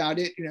think about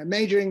it,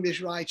 major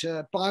English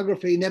writer,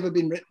 biography never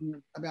been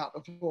written about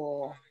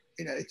before.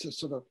 It's a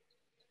sort of,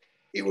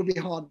 it would be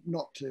hard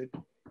not to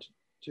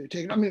take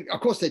it. I mean,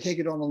 of course, they take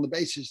it on the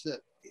basis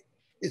that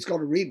it's got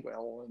to read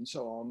well and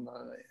so on.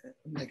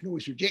 And they can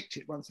always reject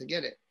it once they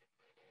get it.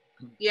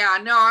 Yeah,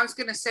 no, I was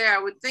going to say,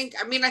 I think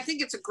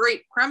it's a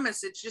great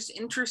premise. It's just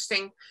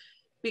interesting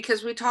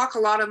because we talk a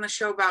lot on the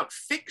show about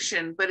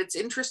fiction, but it's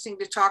interesting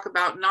to talk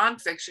about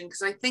nonfiction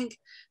because I think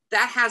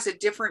that has a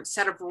different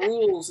set of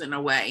rules in a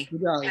way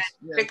than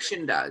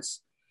fiction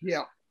does.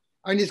 Yeah.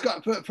 I mean, it's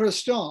got, for a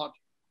start,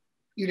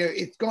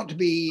 it's got to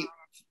be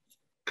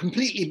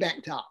completely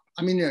backed up.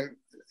 I mean,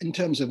 in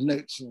terms of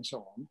notes and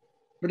so on.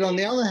 But on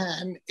the other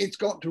hand, it's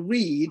got to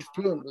read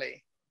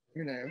fluently,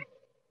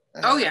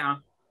 Oh, yeah.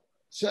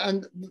 So,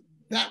 and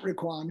that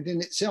requirement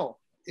in itself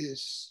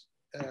is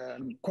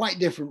quite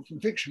different from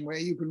fiction, where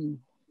you can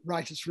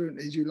write as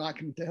fluently as you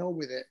like and to hell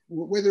with it.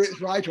 Whether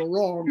it's right or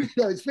wrong,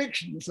 it's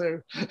fiction,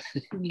 so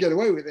you can get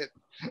away with it.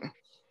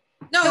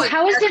 No, So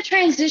how has the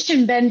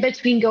transition been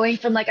between going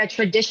from like a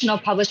traditional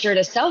publisher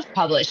to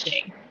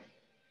self-publishing?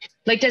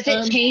 Like, does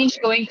it change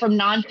going from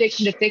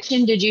nonfiction to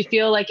fiction? Did you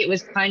feel like it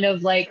was kind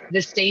of like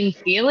the same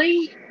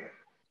feeling?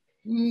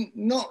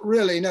 Not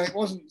really. No, it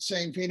wasn't the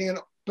same feeling.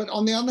 But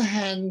on the other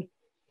hand,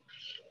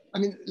 I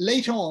mean,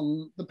 late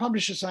on, the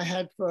publishers I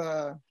had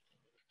for,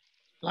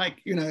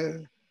 like, you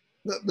know,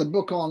 the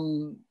book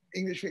on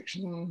English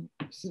fiction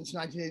since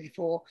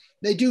 1984,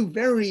 they do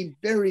very,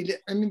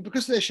 I mean,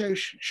 because they're so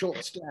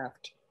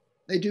short-staffed,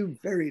 they do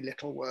very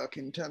little work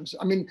in terms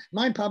of, I mean,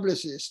 my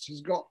publicist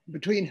has got,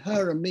 between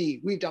her and me,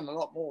 we've done a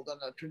lot more than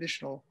a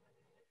traditional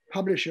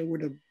publisher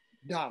would have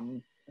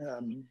done.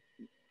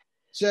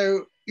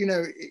 So, you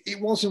know, it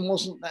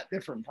wasn't that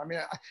different. I mean,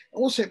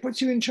 also it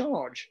puts you in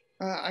charge.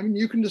 I mean,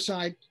 you can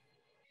decide,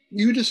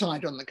 you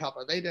decide on the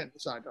cover, they don't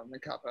decide on the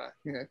cover,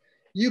 you know.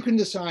 You can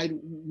decide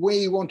where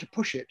you want to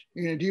push it.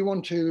 You know, do you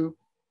want to,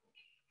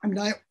 I mean,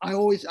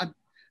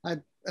 I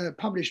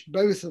published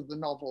both of the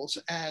novels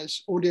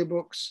as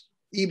audiobooks,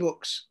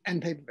 ebooks,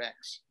 and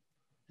paperbacks.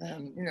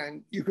 You know,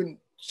 and you can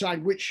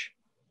decide which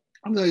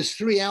of those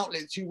three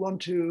outlets you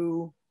want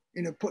to,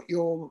 you know, put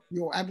your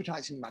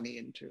advertising money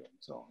into and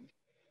so on.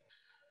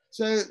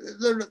 So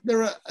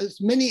there are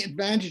as many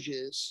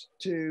advantages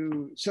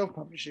to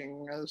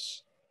self-publishing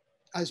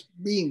as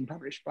being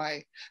published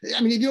by,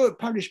 I mean, if you're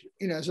published,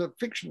 you know, as a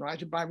fiction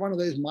writer by one of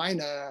those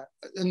minor,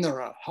 and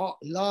there are a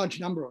large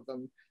number of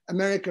them,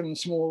 American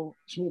small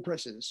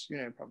presses, you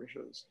know,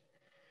 publishers,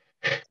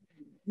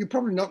 you're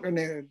probably not going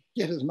to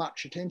get as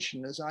much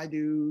attention as I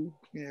do,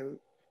 you know,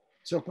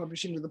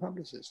 self-publishing with the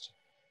publicist.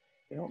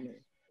 They help me.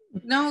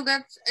 No,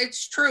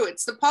 it's true.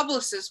 It's the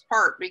publicist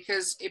part,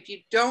 because if you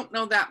don't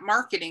know that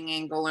marketing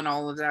angle and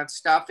all of that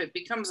stuff, it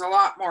becomes a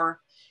lot more,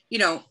 you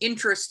know,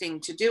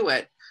 interesting to do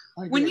it.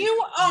 When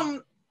you,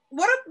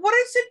 what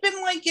has it been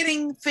like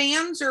getting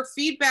fans or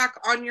feedback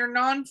on your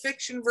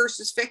nonfiction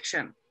versus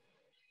fiction?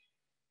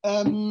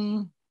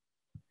 To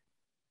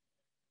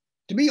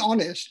be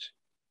honest,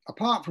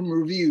 apart from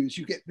reviews,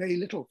 you get very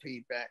little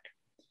feedback.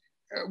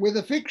 With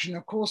a fiction,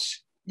 of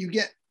course, you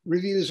get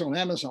reviews on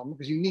Amazon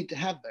because you need to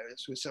have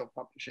those with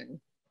self-publishing,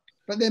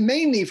 but they're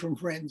mainly from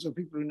friends or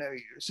people who know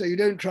you, so you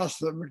don't trust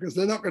them because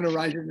they're not going to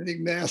write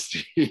anything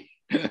nasty.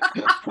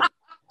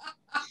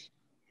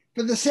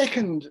 For the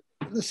second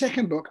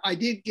book, I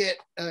did get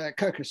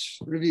Kirkus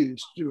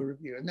Reviews to do a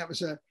review, and that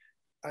was a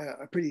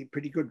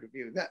pretty good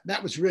review.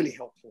 That was really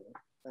helpful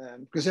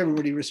because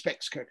everybody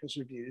respects Kirkus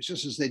Reviews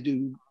just as they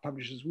do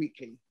Publishers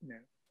Weekly, you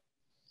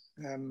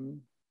know.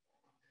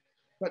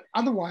 But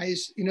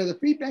otherwise, you know, the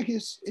feedback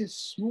is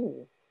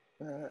small.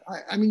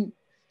 I mean,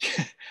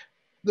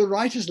 the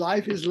writer's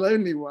life is a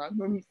lonely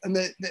one, and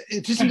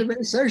it isn't a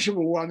very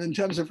sociable one in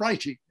terms of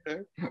writing.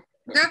 You know?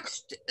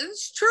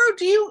 That's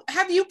true.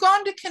 Have you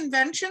gone to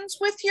conventions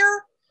with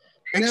your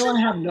fiction? No, I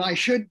haven't. I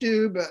should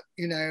do, but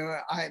you know,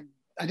 I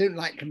don't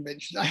like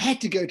conventions. I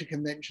had to go to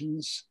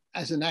conventions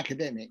as an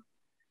academic,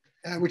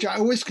 which I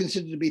always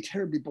considered to be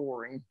terribly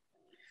boring.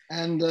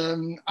 And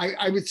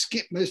I would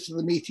skip most of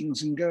the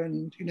meetings and go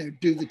and, you know,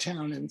 do the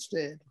town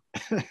instead.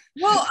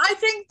 Well, I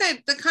think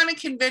that the kind of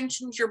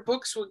conventions your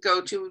books would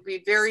go to would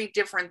be very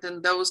different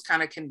than those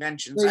kind of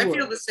conventions. I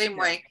feel the same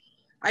way.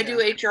 I do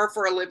HR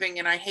for a living,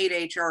 and I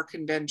hate HR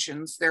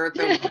conventions. They're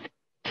the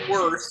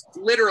worst,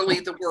 literally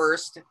the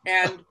worst.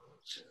 And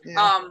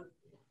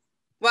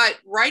but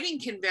writing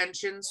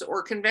conventions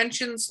or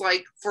conventions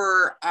like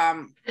for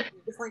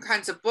different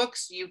kinds of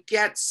books, you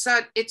get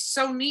it's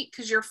so neat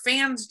because your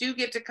fans do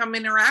get to come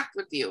interact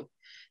with you.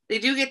 They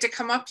do get to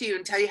come up to you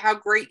and tell you how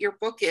great your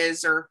book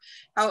is, or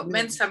how it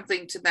meant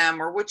something to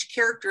them, or which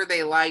character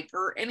they like,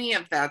 or any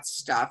of that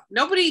stuff.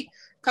 Nobody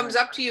comes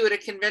up to you at a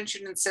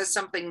convention and says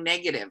something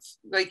negative.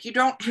 Like, you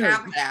don't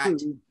have that.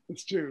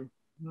 It's true.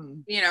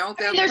 You know,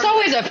 I mean, there's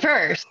always a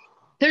first.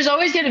 There's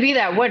always going to be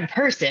that one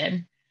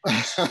person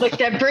like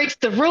that breaks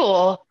the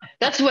rule.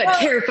 That's what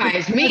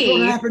terrifies me.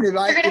 You're going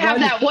to have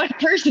that one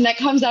person that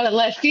comes out of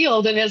left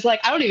field and is like,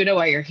 I don't even know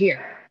why you're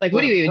here. Like,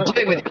 what are you even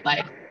doing with your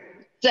life?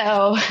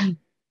 So.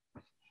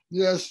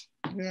 Yes,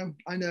 yeah,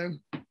 I know.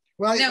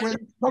 Well,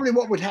 probably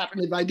what would happen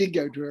if I did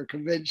go to a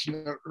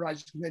convention, a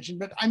writers' convention.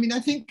 But I mean, I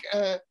think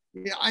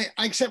I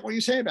accept what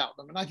you say about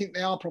them, and I think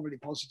they are probably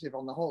positive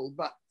on the whole.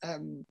 But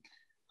I'm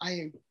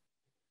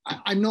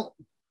not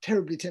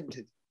terribly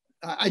tempted.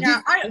 I'd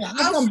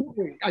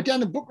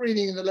done a book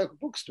reading in the local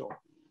bookstore,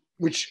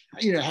 which,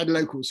 you know, had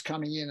locals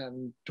coming in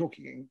and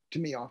talking to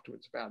me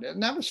afterwards about it,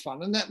 and that was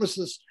fun. And that was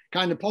this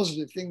kind of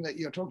positive thing that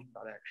you're talking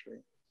about,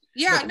 actually.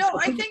 Yeah, no,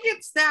 I think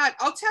it's that.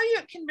 I'll tell you,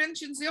 at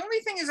conventions, the only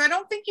thing is I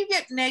don't think you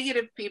get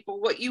negative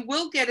people. What you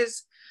will get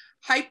is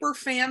hyper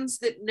fans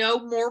that know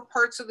more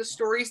parts of the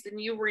stories than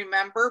you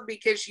remember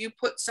because you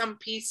put some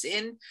piece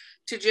in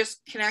to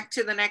just connect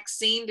to the next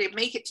scene, to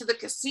make it to the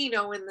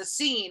casino in the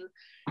scene.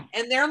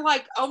 And they're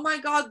like, oh my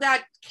God,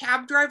 that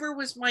cab driver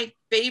was my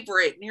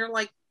favorite. And you're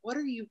like, what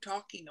are you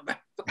talking about?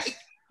 Like,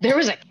 There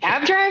was a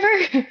cab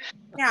driver?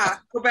 Yeah,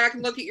 go back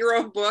and look at your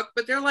own book,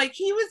 but they're like,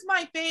 he was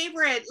my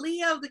favorite,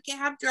 Leo, the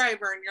cab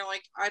driver. And you're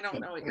like, I don't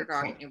know what you're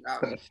talking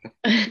about.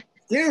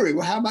 Theory,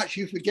 well, how much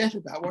you forget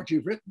about what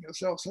you've written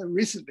yourself so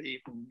recently,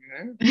 you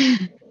know?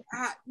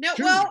 No,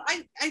 well,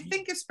 I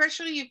think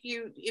especially if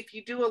you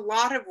do a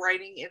lot of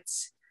writing,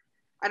 it's,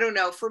 I don't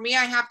know, for me,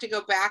 I have to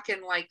go back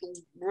and like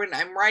when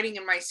I'm writing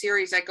in my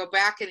series, I go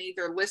back and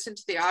either listen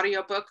to the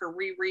audiobook or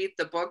reread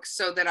the book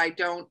so that I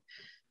don't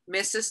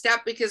miss a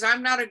step, because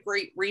I'm not a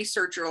great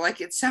researcher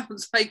like it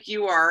sounds like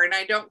you are, and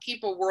I don't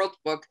keep a world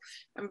book.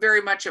 I'm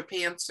very much a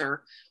pantser.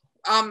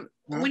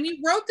 When you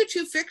wrote the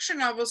 2 fiction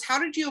novels, how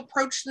did you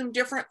approach them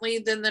differently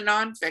than the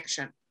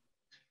nonfiction?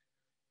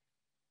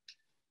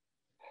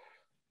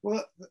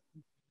 Well,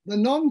 the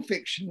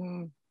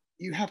nonfiction,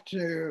 you have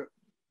to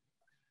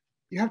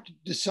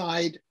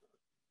decide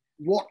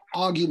what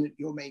argument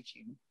you're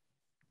making,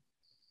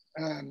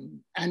 and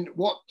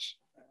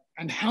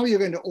how you're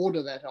going to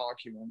order that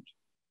argument,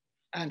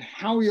 and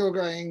how you're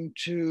going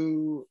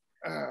to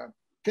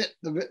fit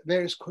the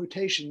various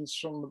quotations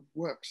from the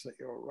works that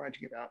you're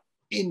writing about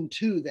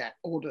into that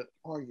ordered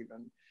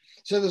argument.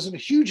 So there's a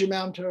huge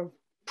amount of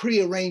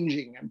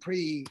pre-arranging and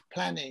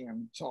pre-planning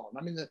and so on.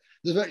 I mean, there's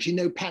virtually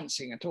no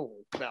pantsing at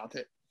all about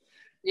it.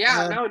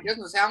 Yeah, no, it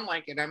doesn't sound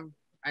like it. I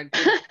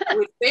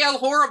would fail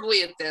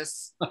horribly at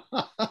this.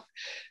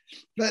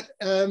 But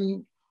I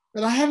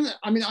haven't.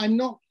 I mean, I'm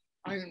not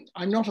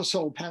a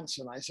sole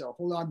pantser myself,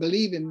 although I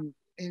believe in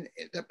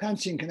that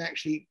pantsing can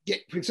actually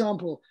get. For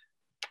example,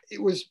 it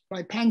was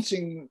by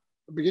pantsing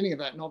the beginning of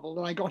that novel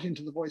that I got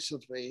into the voice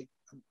of the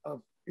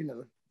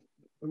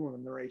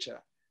woman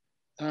narrator.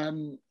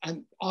 And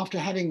after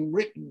having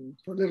written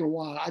for a little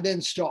while, I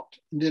then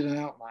stopped and did an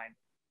outline.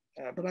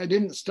 But I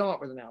didn't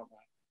start with an outline.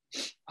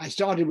 I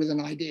started with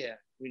an idea.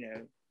 You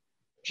know,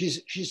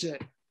 she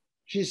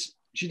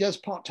does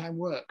part-time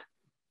work,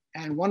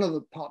 and one of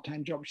the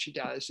part-time jobs she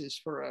does is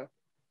for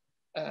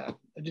a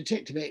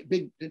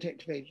big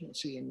detective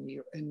agency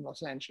in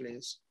Los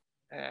Angeles,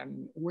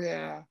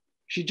 where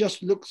she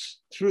just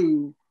looks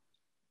through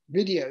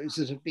videos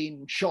that have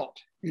been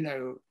shot, you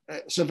know,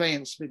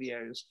 surveillance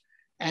videos,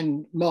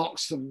 and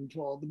marks them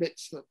for the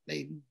bits that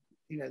they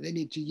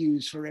need to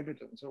use for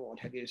evidence or what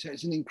have you. So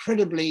it's an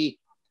incredibly,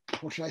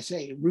 what should I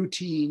say,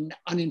 routine,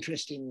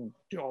 uninteresting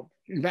job.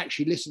 In fact,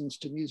 she listens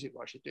to music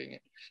while she's doing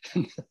it.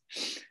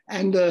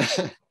 And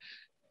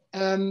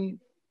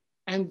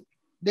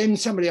then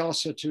somebody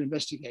asks her to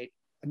investigate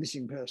a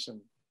missing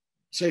person.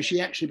 So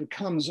she actually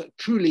becomes a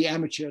truly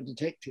amateur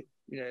detective,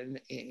 you know,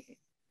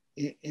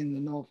 in the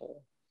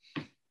novel.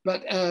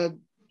 But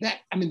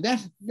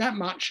that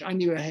much I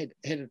knew ahead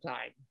of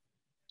time.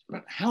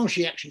 But how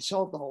she actually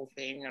solved the whole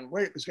thing and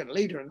where it was going to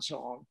lead her and so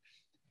on,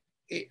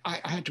 I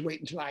had to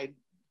wait until I,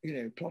 you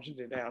know, plotted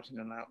it out in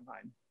an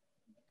outline.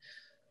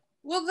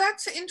 Well,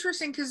 that's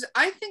interesting, because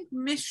I think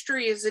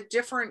mystery is a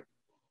different,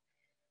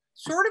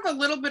 sort of a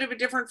little bit of a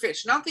different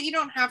fish. Not that you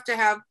don't have to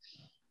have,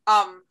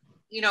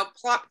 you know,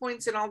 plot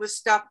points and all this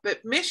stuff,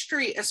 but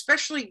mystery,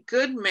 especially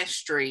good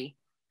mystery,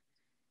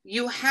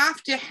 you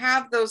have to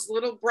have those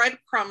little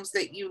breadcrumbs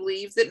that you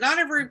leave that not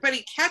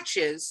everybody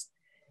catches,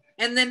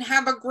 and then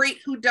have a great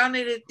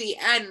whodunit at the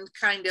end,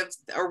 kind of,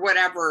 or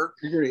whatever.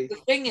 Agree. The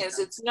thing is,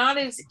 it's not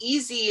as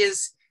easy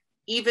as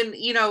even,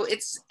 you know,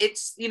 it's,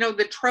 you know,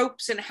 the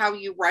tropes and how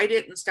you write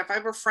it and stuff. I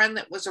have a friend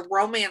that was a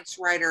romance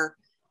writer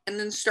and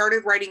then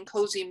started writing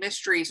cozy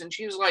mysteries, and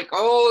she was like,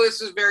 oh,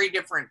 this is very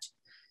different.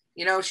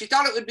 You know, she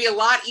thought it would be a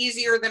lot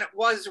easier than it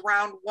was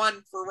round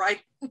one for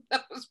writing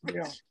those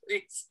mysteries. Yeah.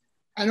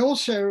 And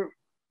also,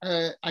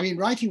 I mean,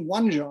 writing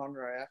one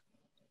genre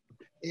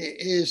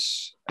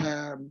is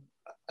a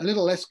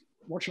little less,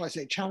 what shall I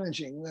say,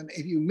 challenging than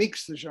if you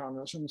mix the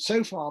genres. And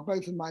so far,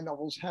 both of my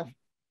novels have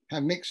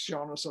mixed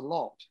genres a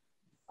lot.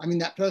 I mean,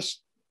 that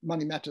first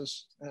Money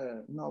Matters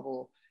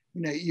novel,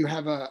 you know, you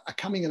have a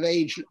coming of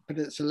age, but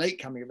it's a late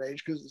coming of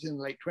age because it's in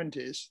the late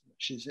 20s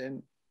she's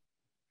in.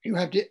 You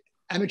have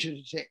amateur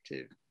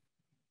detective.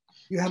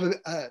 You have,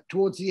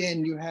 towards the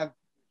end, you have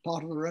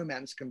part of the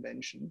romance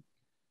convention.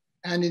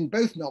 And in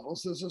both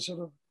novels, there's a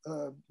sort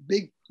of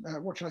big,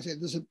 what shall I say,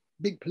 there's a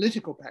big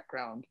political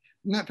background.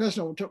 And that first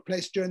novel took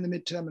place during the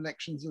midterm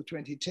elections of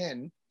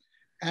 2010.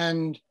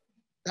 And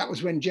that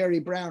was when Jerry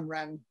Brown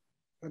ran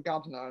for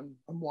governor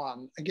and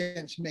won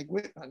against Meg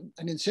Whitman.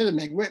 And instead of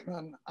Meg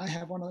Whitman, I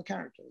have one of the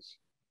characters.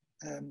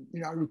 You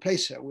know, I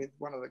replace her with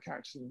one of the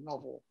characters in the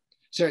novel.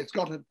 So it's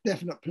got a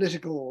definite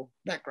political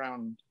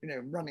background, you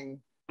know, running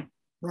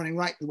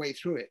right the way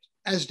through it,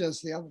 as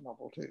does the other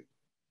novel too.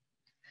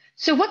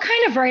 So what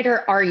kind of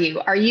writer are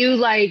you? Are you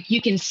like,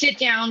 you can sit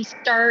down,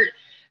 start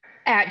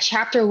at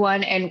chapter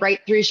 1 and write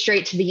through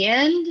straight to the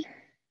end?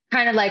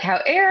 Kind of like how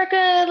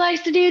Erica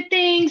likes to do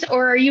things?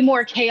 Or are you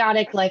more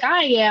chaotic like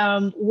I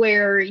am,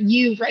 where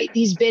you write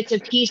these bits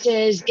and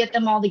pieces, get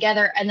them all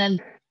together, and then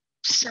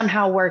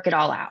somehow work it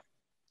all out?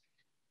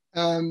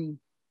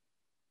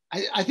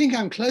 I think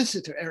I'm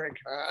closer to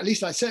Erica. At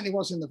least I certainly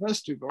was in the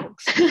first 2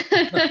 books.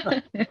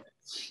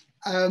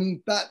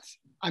 But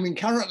I mean,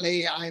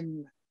 currently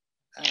I'm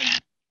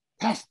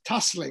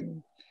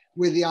tussling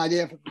with the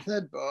idea for the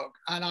third book,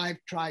 and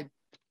I've tried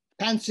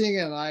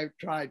pantsing and I've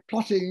tried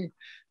plotting,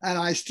 and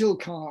I still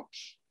can't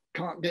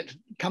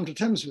come to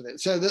terms with it.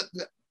 So that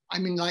I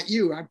mean, like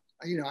you, I've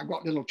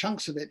got little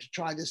chunks of it to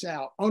try this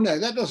out. Oh no,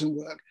 that doesn't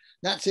work.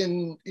 That's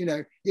in,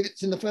 if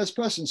it's in the first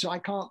person, so I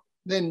can't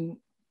then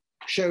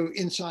show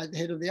inside the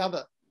head of the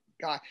other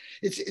guy.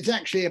 It's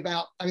actually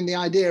about, the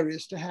idea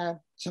is to have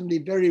somebody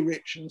very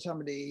rich and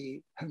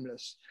somebody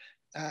homeless,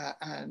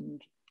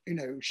 and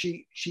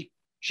she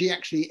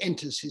actually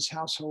enters his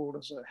household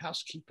as a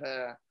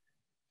housekeeper,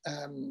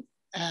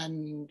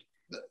 and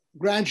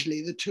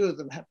gradually the two of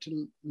them have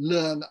to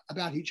learn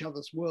about each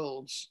other's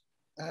worlds,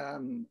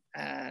 and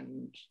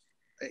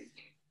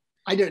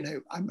I don't know.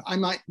 I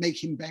might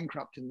make him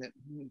bankrupt in that.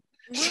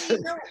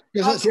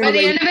 By the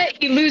end of it,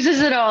 he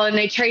loses it all, and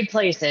they trade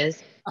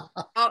places.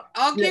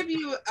 I'll give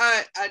you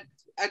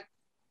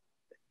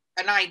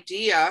an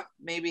idea,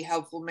 maybe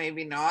helpful,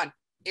 maybe not.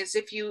 Is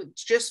if you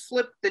just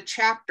flip the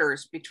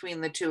chapters between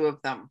the two of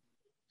them.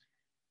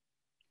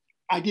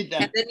 I did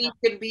that, and then you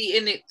can be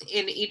in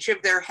each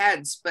of their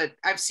heads. But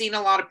I've seen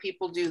a lot of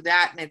people do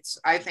that, and it's,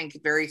 I think, a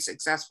very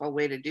successful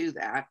way to do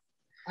that.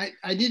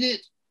 I did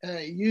it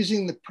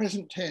using the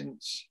present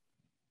tense,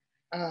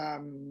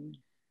 and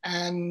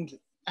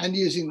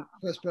using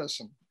first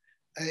person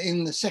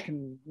in the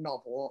second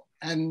novel.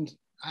 And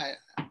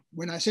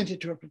when I sent it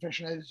to a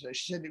professional editor,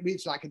 she said it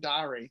reads like a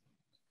diary.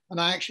 And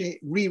I actually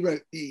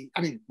revised the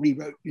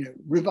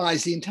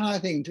entire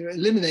thing to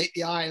eliminate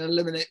the I and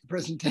eliminate the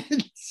present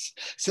tense.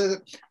 So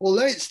that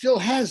although it still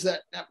has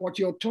that what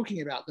you're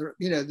talking about,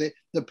 the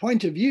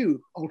point of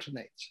view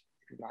alternates,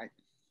 if you like.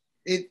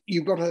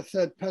 You've got a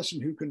third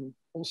person who can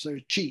also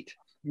cheat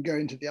and go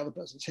into the other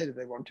person's head if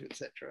they want to,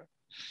 etc.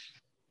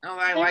 Oh,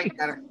 I like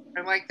that.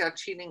 I like that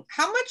cheating.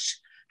 How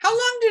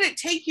long did it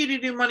take you to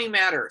do Money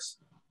Matters?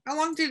 How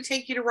long did it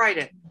take you to write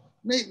it?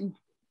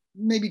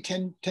 Maybe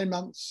 10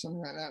 months,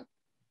 something like that.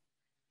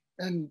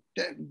 And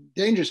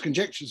Dangerous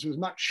Conjectures was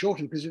much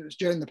shorter because it was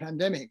during the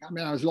pandemic.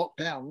 I was locked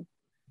down,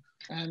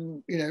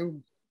 and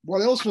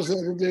what else was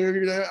there to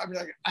do?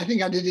 I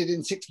think I did it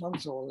in 6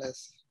 months or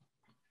less.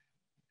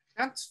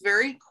 That's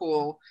very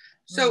cool.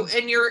 So,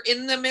 and you're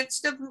in the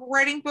midst of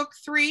writing book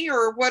 3,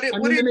 or what is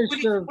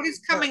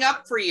coming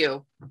up for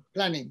you?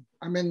 Planning.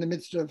 I'm in the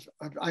midst of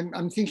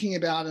I'm thinking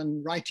about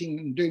and writing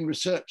and doing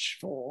research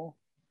for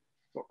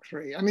book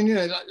 3.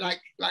 Like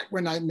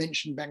when I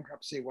mentioned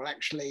bankruptcy, well,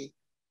 actually,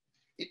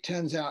 it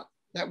turns out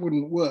that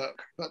wouldn't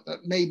work, but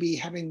that maybe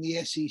having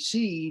the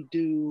SEC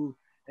do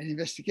an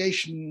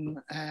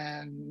investigation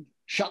and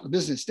shut the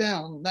business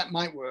down, that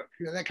might work,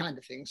 that kind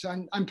of thing. So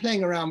I'm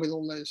playing around with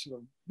all those sort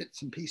of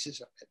bits and pieces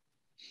of it.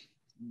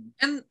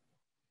 And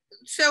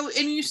so,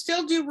 and you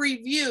still do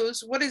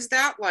reviews. What is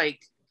that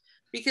like?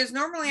 Because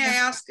normally I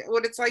ask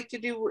what it's like to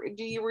do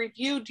you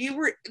review?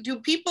 Do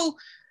people,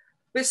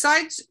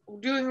 besides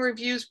doing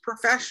reviews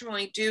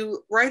professionally,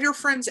 do writer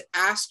friends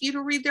ask you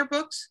to read their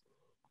books?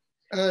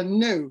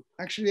 No,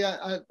 actually,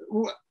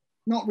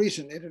 not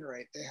recently, at any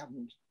rate, they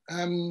haven't.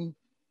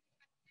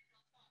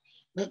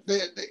 But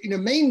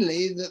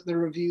mainly the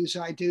reviews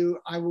I do,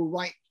 I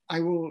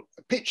will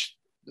pitch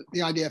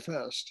the idea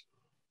first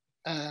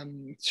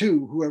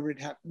to whoever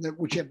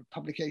whichever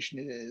publication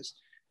it is,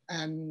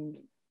 and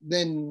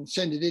then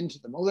send it in to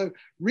them. Although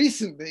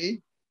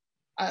recently,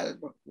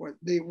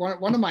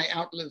 one of my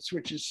outlets,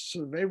 which is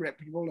sort of very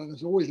reputable and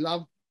has always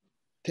loved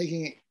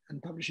taking it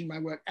and publishing my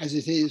work as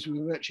it is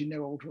with virtually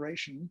no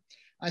alteration,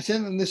 I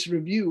sent them this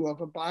review of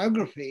a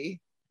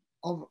biography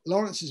of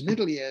Lawrence's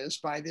middle years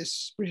by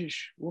this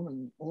British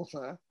woman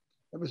author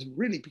that was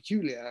really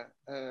peculiar.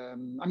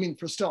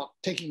 For a start,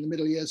 taking the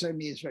middle years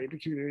only is very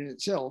peculiar in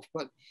itself,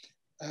 but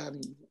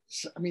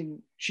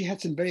she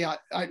had some very,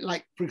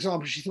 like, for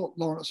example, she thought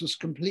Lawrence was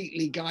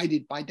completely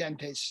guided by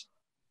Dante's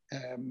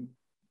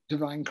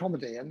Divine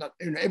Comedy, and that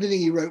everything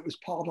he wrote was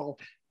part of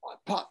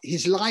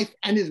his life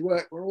and his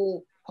work were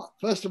all,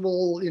 first of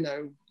all,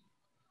 the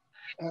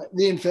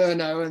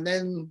Inferno, and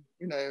then,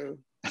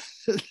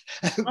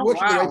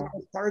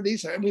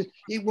 Paradiso.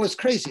 It was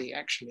crazy,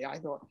 actually, I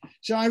thought.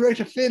 So I wrote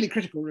a fairly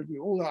critical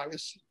review, although I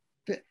was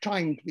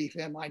trying to be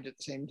fair-minded at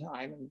the same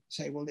time and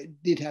say, well,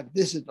 it did have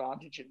this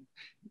advantage in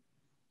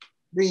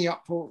bringing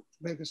up for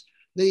focus.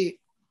 The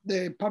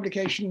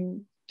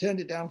publication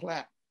turned it down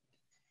flat.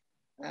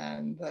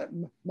 And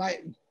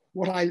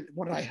what I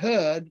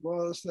heard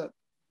was that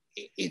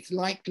it's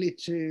likely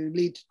to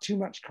lead to too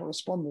much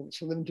correspondence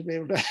for them to be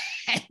able to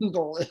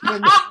handle it.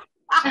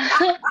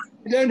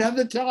 You don't have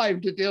the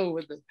time to deal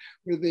with the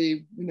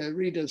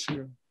readers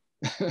who.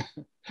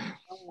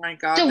 Oh my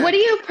God. So what do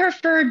you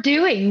prefer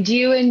doing? Do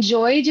you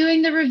enjoy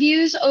doing the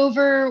reviews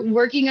over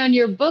working on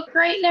your book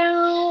right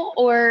now?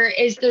 Or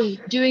is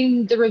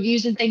doing the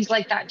reviews and things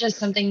like that just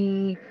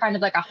something kind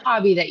of like a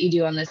hobby that you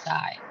do on the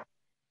side?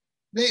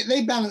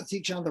 They balance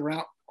each other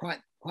out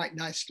quite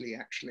nicely,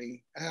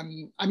 actually.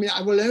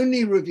 I will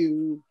only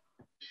review.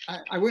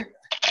 I will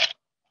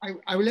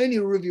only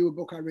review a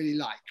book I really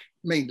like,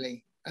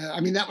 mainly.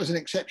 I mean, that was an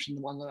exception,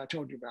 the one that I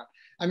told you about.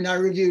 I mean, I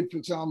reviewed, for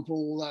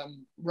example,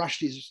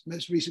 Rushdie's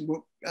most recent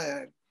book,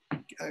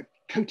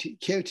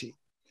 Quixote,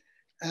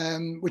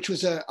 which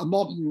was a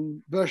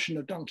modern version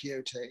of Don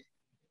Quixote,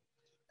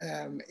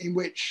 in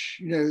which,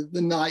 you know,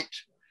 the knight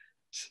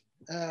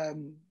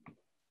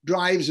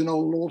drives an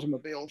old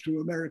automobile through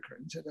America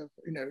instead of,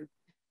 you know,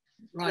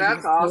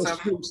 riding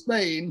through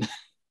Spain.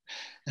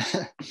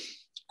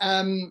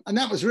 And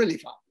that was really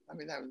fun. I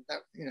mean,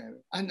 that you know,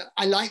 and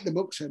I liked the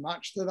book so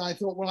much that I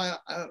thought, well,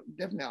 I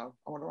definitely I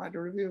want to write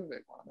a review of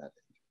it.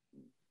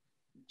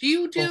 Do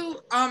you do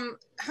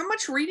how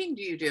much reading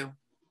do you do?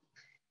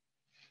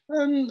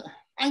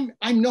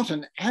 I'm not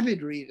an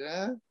avid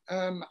reader.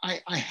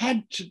 I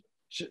had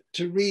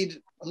to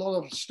read a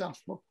lot of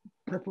stuff for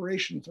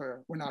preparation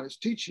for when I was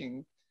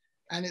teaching,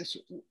 and it's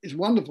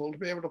wonderful to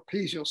be able to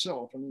please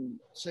yourself and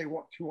say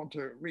what you want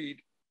to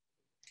read,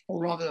 or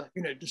rather,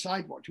 you know,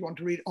 decide what you want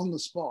to read on the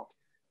spot.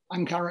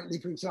 I'm currently,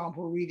 for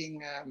example,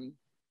 reading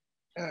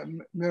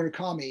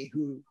Murakami,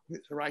 who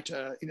is a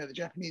writer, you know, the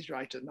Japanese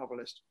writer,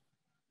 novelist.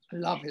 I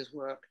love his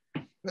work.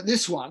 But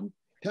this one,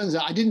 turns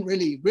out I didn't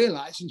really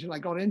realize until I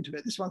got into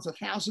it, this one's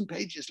 1,000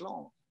 pages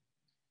long.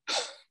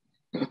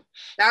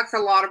 That's a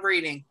lot of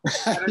reading.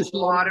 That is a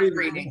lot of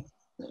reading.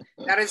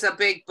 That is a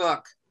big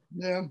book.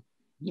 Yeah.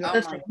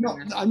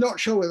 I'm not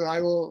sure whether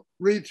I will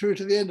read through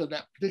to the end of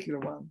that particular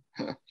one.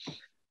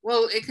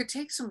 Well, it could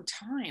take some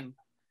time.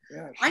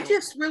 Yeah, sure. I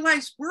just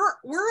realized we're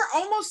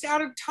almost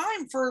out of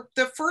time for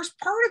the first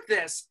part of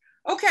this.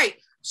 Okay,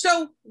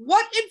 so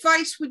what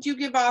advice would you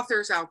give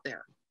authors out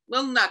there?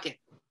 Little nugget.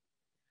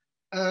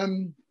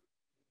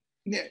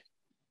 Yeah,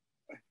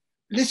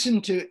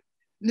 listen to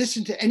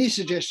any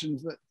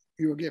suggestions that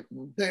you are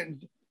given.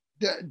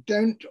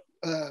 Don't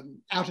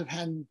out of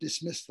hand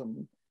dismiss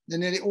them.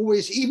 Then it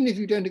always, even if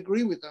you don't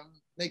agree with them,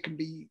 they can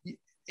be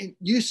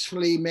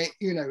usefully,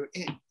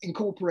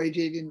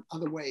 incorporated in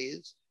other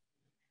ways.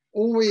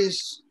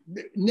 Always,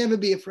 never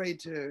be afraid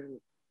to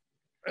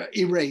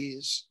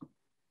erase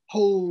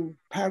whole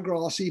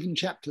paragraphs, even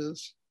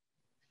chapters.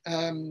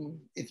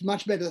 It's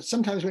much better.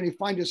 Sometimes when you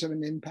find yourself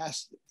in an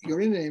impasse,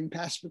 you're in an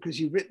impasse because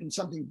you've written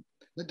something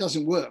that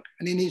doesn't work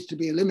and it needs to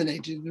be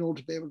eliminated in order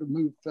to be able to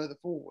move further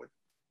forward.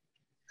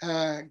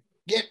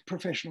 Get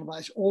professional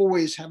advice.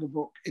 Always have a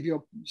book. If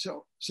you're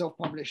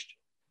self-published,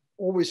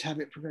 always have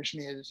it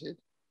professionally edited,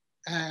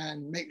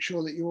 and make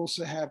sure that you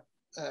also have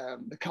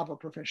the cover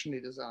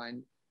professionally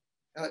designed.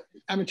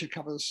 Amateur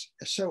covers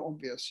are so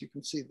obvious, you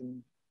can see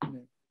them, you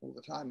know, all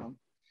the time on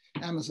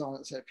Amazon,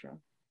 etc.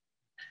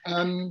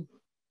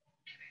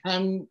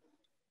 And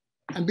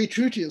be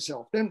true to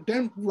yourself.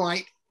 Don't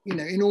write, you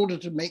know, in order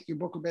to make your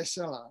book a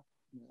bestseller.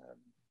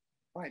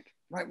 Write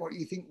what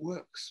you think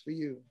works for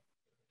you.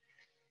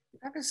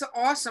 That is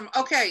awesome.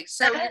 Okay,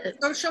 so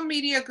social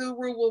media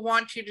guru will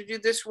want you to do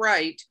this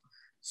right.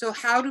 So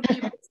how do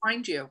people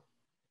find you?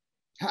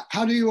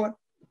 How do you what?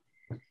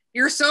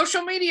 Your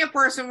social media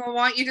person will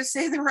want you to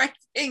say the right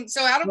thing.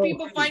 So how do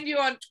people find you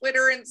on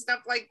Twitter and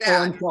stuff like that?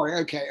 Oh, I'm sorry.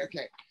 Okay.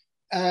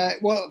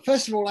 Well,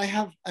 first of all, I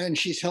have, and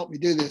she's helped me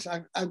do this,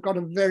 I've got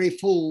a very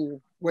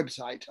full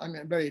website. I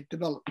mean, a very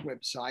developed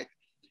website,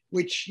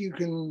 which you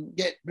can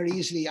get very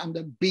easily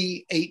under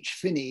BH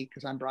Finney,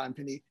 because I'm Brian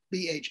Finney,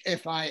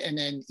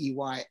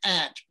 BHFINNEY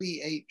at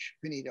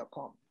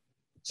bhfinney.com.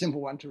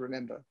 Simple one to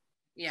remember.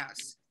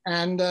 Yes.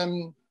 And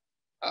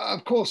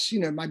of course, you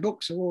know, my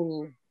books are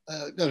all,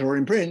 that are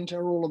in print,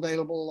 are all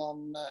available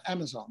on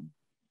Amazon.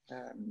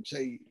 So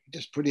you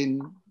just put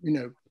in, you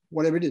know,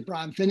 whatever it is,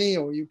 Brian Finney,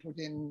 or you put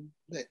in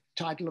the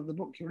title of the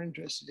book you're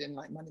interested in,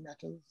 like Money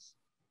Matters.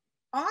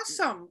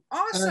 Awesome.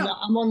 And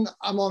I'm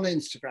on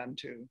Instagram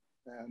too,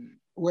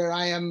 where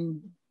I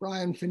am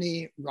Brian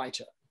Finney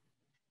Writer.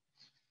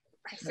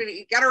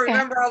 You got to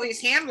remember all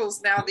these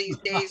handles now these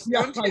days,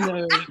 don't you? I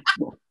know.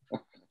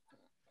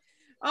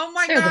 Oh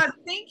my God.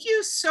 Thank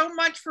you so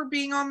much for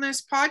being on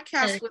this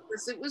podcast with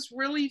us. It was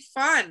really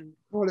fun.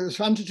 Well, it was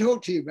fun to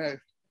talk to you both.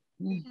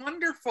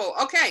 Wonderful.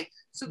 Okay,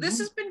 so this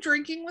has been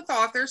Drinking with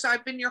Authors.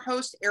 I've been your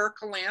host,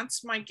 Erica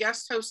Lance. My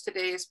guest host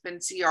today has been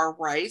C.R.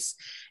 Rice,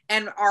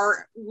 and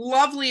our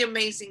lovely,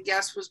 amazing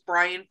guest was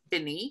Brian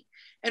Finney.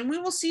 And we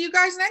will see you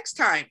guys next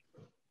time.